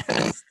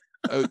podcast.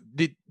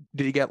 Did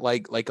he get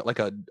like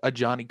a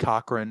Johnny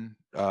Cochran,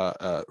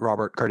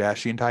 Robert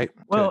Kardashian type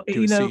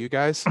to sue you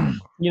guys? I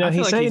feel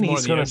he's like saying more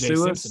he's the going to O.J.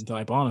 sue Simpson us.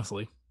 type,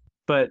 honestly.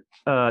 But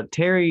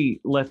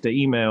Terry left an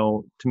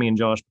email to me and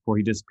Josh before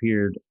he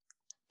disappeared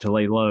to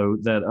lay low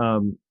that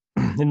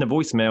in the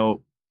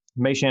voicemail,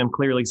 Maysham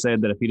clearly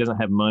said that if he doesn't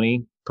have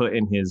money put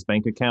in his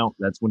bank account,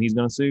 that's when he's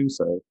going to sue.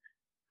 So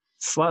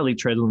slightly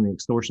treading the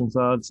extortion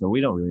side. So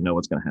we don't really know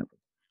what's going to happen.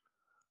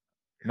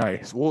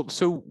 Nice. Well,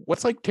 so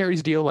what's like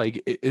Terry's deal?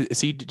 Like,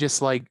 is he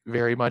just like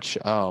very much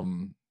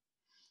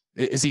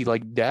is he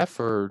like deaf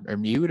or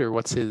mute, or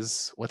what's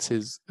his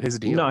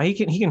deal? No, he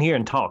can hear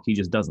and talk. He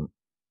just doesn't.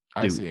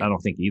 I see. I don't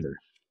think either.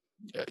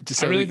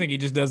 I really think he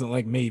just doesn't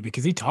like me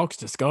because he talks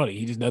to Scotty.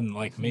 He just doesn't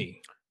like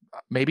me.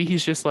 Maybe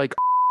he's just like.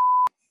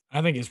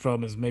 I think his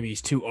problem is maybe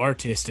he's too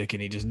artistic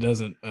and he just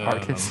doesn't.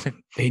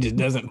 He just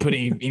doesn't put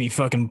any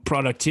fucking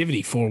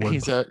productivity forward.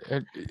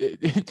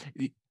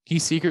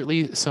 He's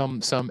secretly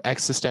some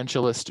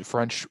existentialist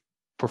French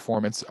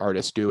performance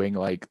artist doing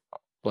like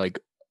a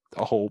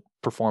whole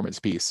performance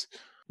piece.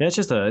 Yeah, it's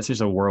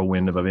just a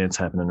whirlwind of events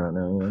happening right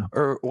now. Yeah.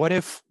 Or what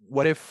if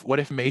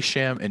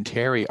Maysham and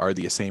Terry are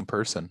the same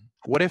person?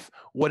 Wait a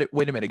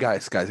minute,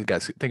 guys,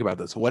 think about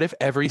this. What if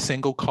every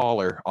single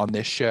caller on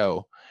this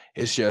show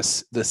is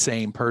just the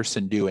same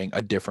person doing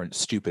a different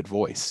stupid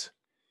voice?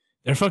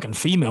 Their fucking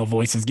female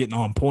voice is getting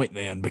on point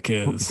then,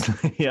 because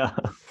yeah,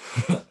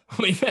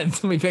 we've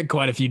had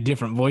quite a few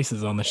different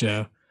voices on the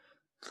show.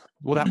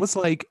 Well, that was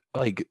like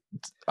I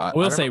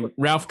will say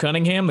Ralph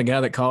Cunningham, the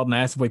guy that called and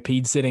asked if we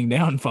peed sitting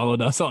down,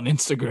 followed us on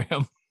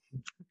Instagram.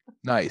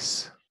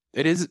 Nice.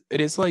 It is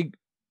like,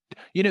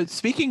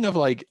 speaking of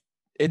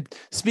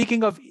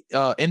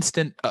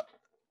instant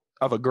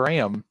of a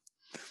gram,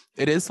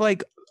 it is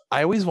like,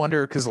 I always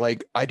wonder because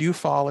like I do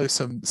follow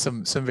some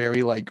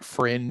very like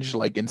fringe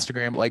like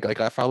Instagram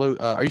like I follow.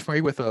 Are you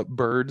familiar with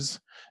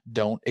Birds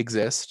Don't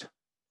Exist?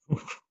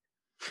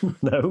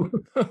 No.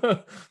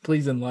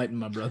 Please enlighten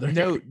my brother.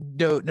 No.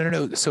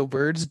 So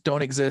Birds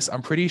Don't Exist.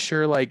 I'm pretty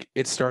sure like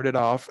it started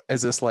off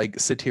as this like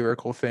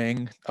satirical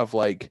thing of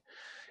like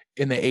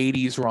in the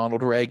 80s,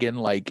 Ronald Reagan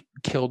like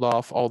killed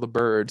off all the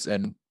birds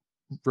and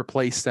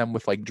replaced them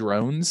with like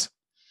drones,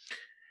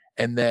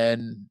 and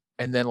then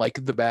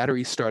like the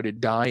batteries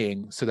started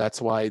dying, so that's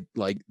why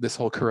like this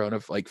whole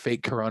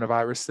fake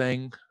coronavirus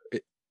thing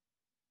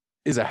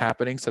is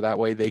happening, so that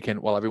way they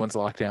can, while everyone's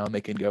locked down,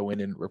 they can go in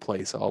and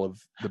replace all of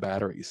the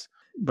batteries.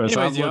 But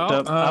so I've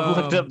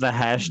looked up the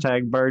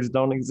hashtag Birds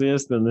Don't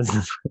Exist, and this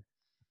is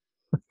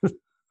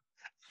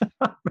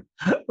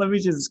let me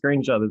just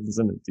screenshot this and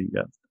send it to you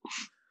guys.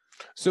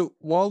 So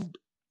while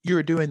you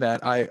were doing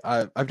that,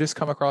 I've just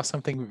come across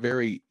something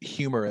very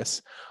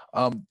humorous.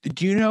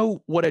 Do you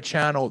know what a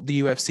channel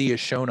the UFC is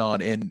shown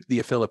on in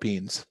the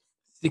Philippines?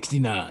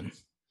 69.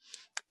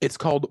 It's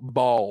called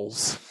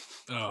Balls.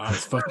 Oh, I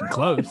was fucking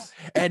close.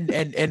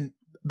 and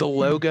the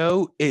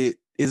logo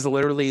is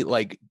literally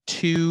like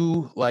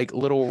two like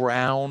little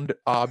round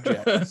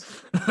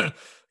objects.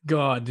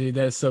 God, dude,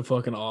 that's so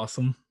fucking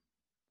awesome.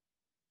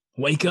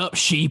 Wake up,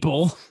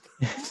 sheeple.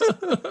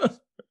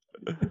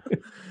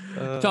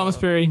 Thomas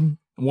Perry,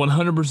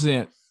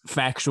 100%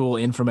 factual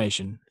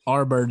information.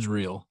 Are birds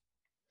real?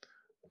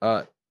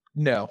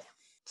 No.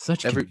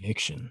 Such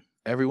conviction.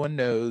 Everyone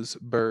knows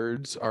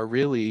birds are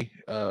really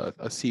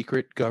a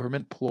secret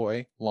government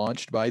ploy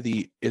launched by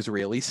the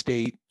Israeli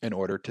state in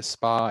order to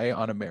spy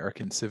on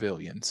American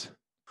civilians.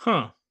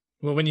 Huh.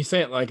 Well, when you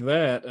say it like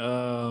that,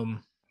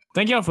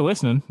 thank y'all for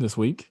listening this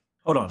week.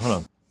 Hold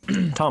on.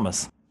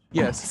 Thomas.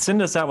 Yes.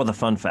 Send us out with a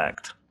fun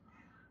fact.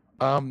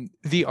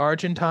 The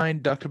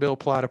Argentine duckbill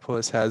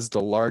platypus has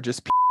the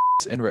largest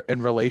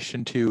in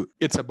relation to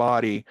its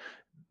body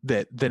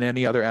than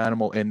any other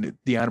animal in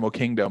the animal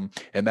kingdom,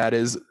 and that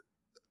is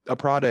a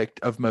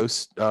product of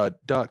most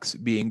ducks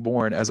being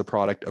born as a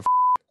product of.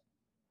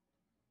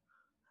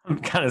 I'm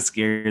kind of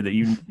scared that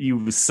you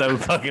was so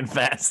fucking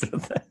fast at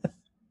that.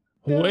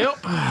 Well,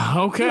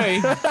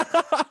 okay.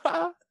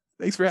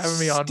 Thanks for having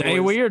me on. Stay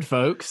boys. weird,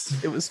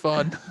 folks. It was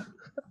fun.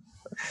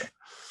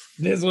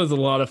 This was a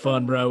lot of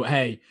fun, bro.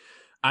 Hey,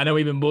 I know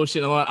we've been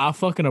bullshitting a lot. I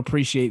fucking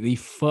appreciate the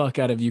fuck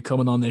out of you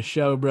coming on this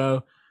show,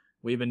 bro.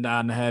 We've been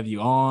dying to have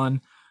you on.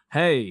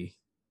 Hey,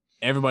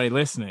 everybody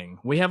listening,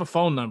 we have a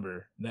phone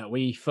number that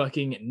we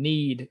fucking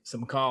need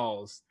some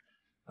calls.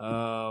 Give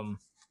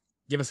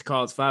us a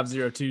call. It's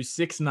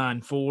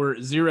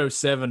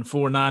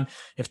 502-694-0749.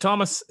 If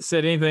Thomas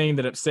said anything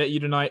that upset you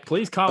tonight,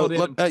 please call it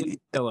in.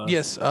 Tell us.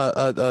 Yes.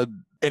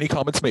 Any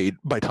comments made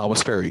by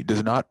Thomas Ferry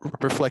does not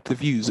reflect the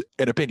views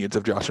and opinions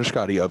of Josh or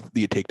Scotty of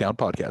the Takedown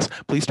Podcast.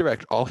 Please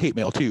direct all hate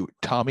mail to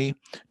Tommy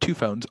 2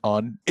 Phones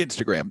on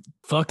Instagram.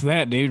 Fuck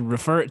that, dude.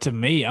 Refer it to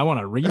me. I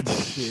want to read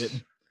that shit.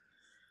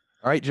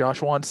 All right,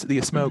 Josh wants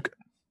the smoke.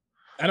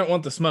 I don't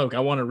want the smoke. I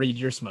want to read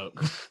your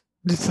smoke.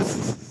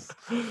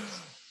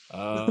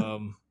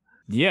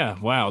 Yeah,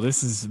 wow,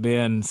 this has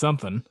been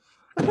something.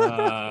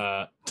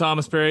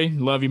 Thomas Perry,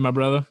 love you, my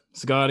brother.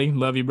 Scotty,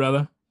 love you,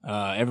 brother.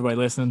 Everybody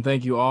listening,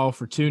 thank you all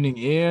for tuning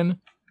in.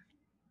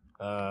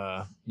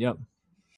 Yep.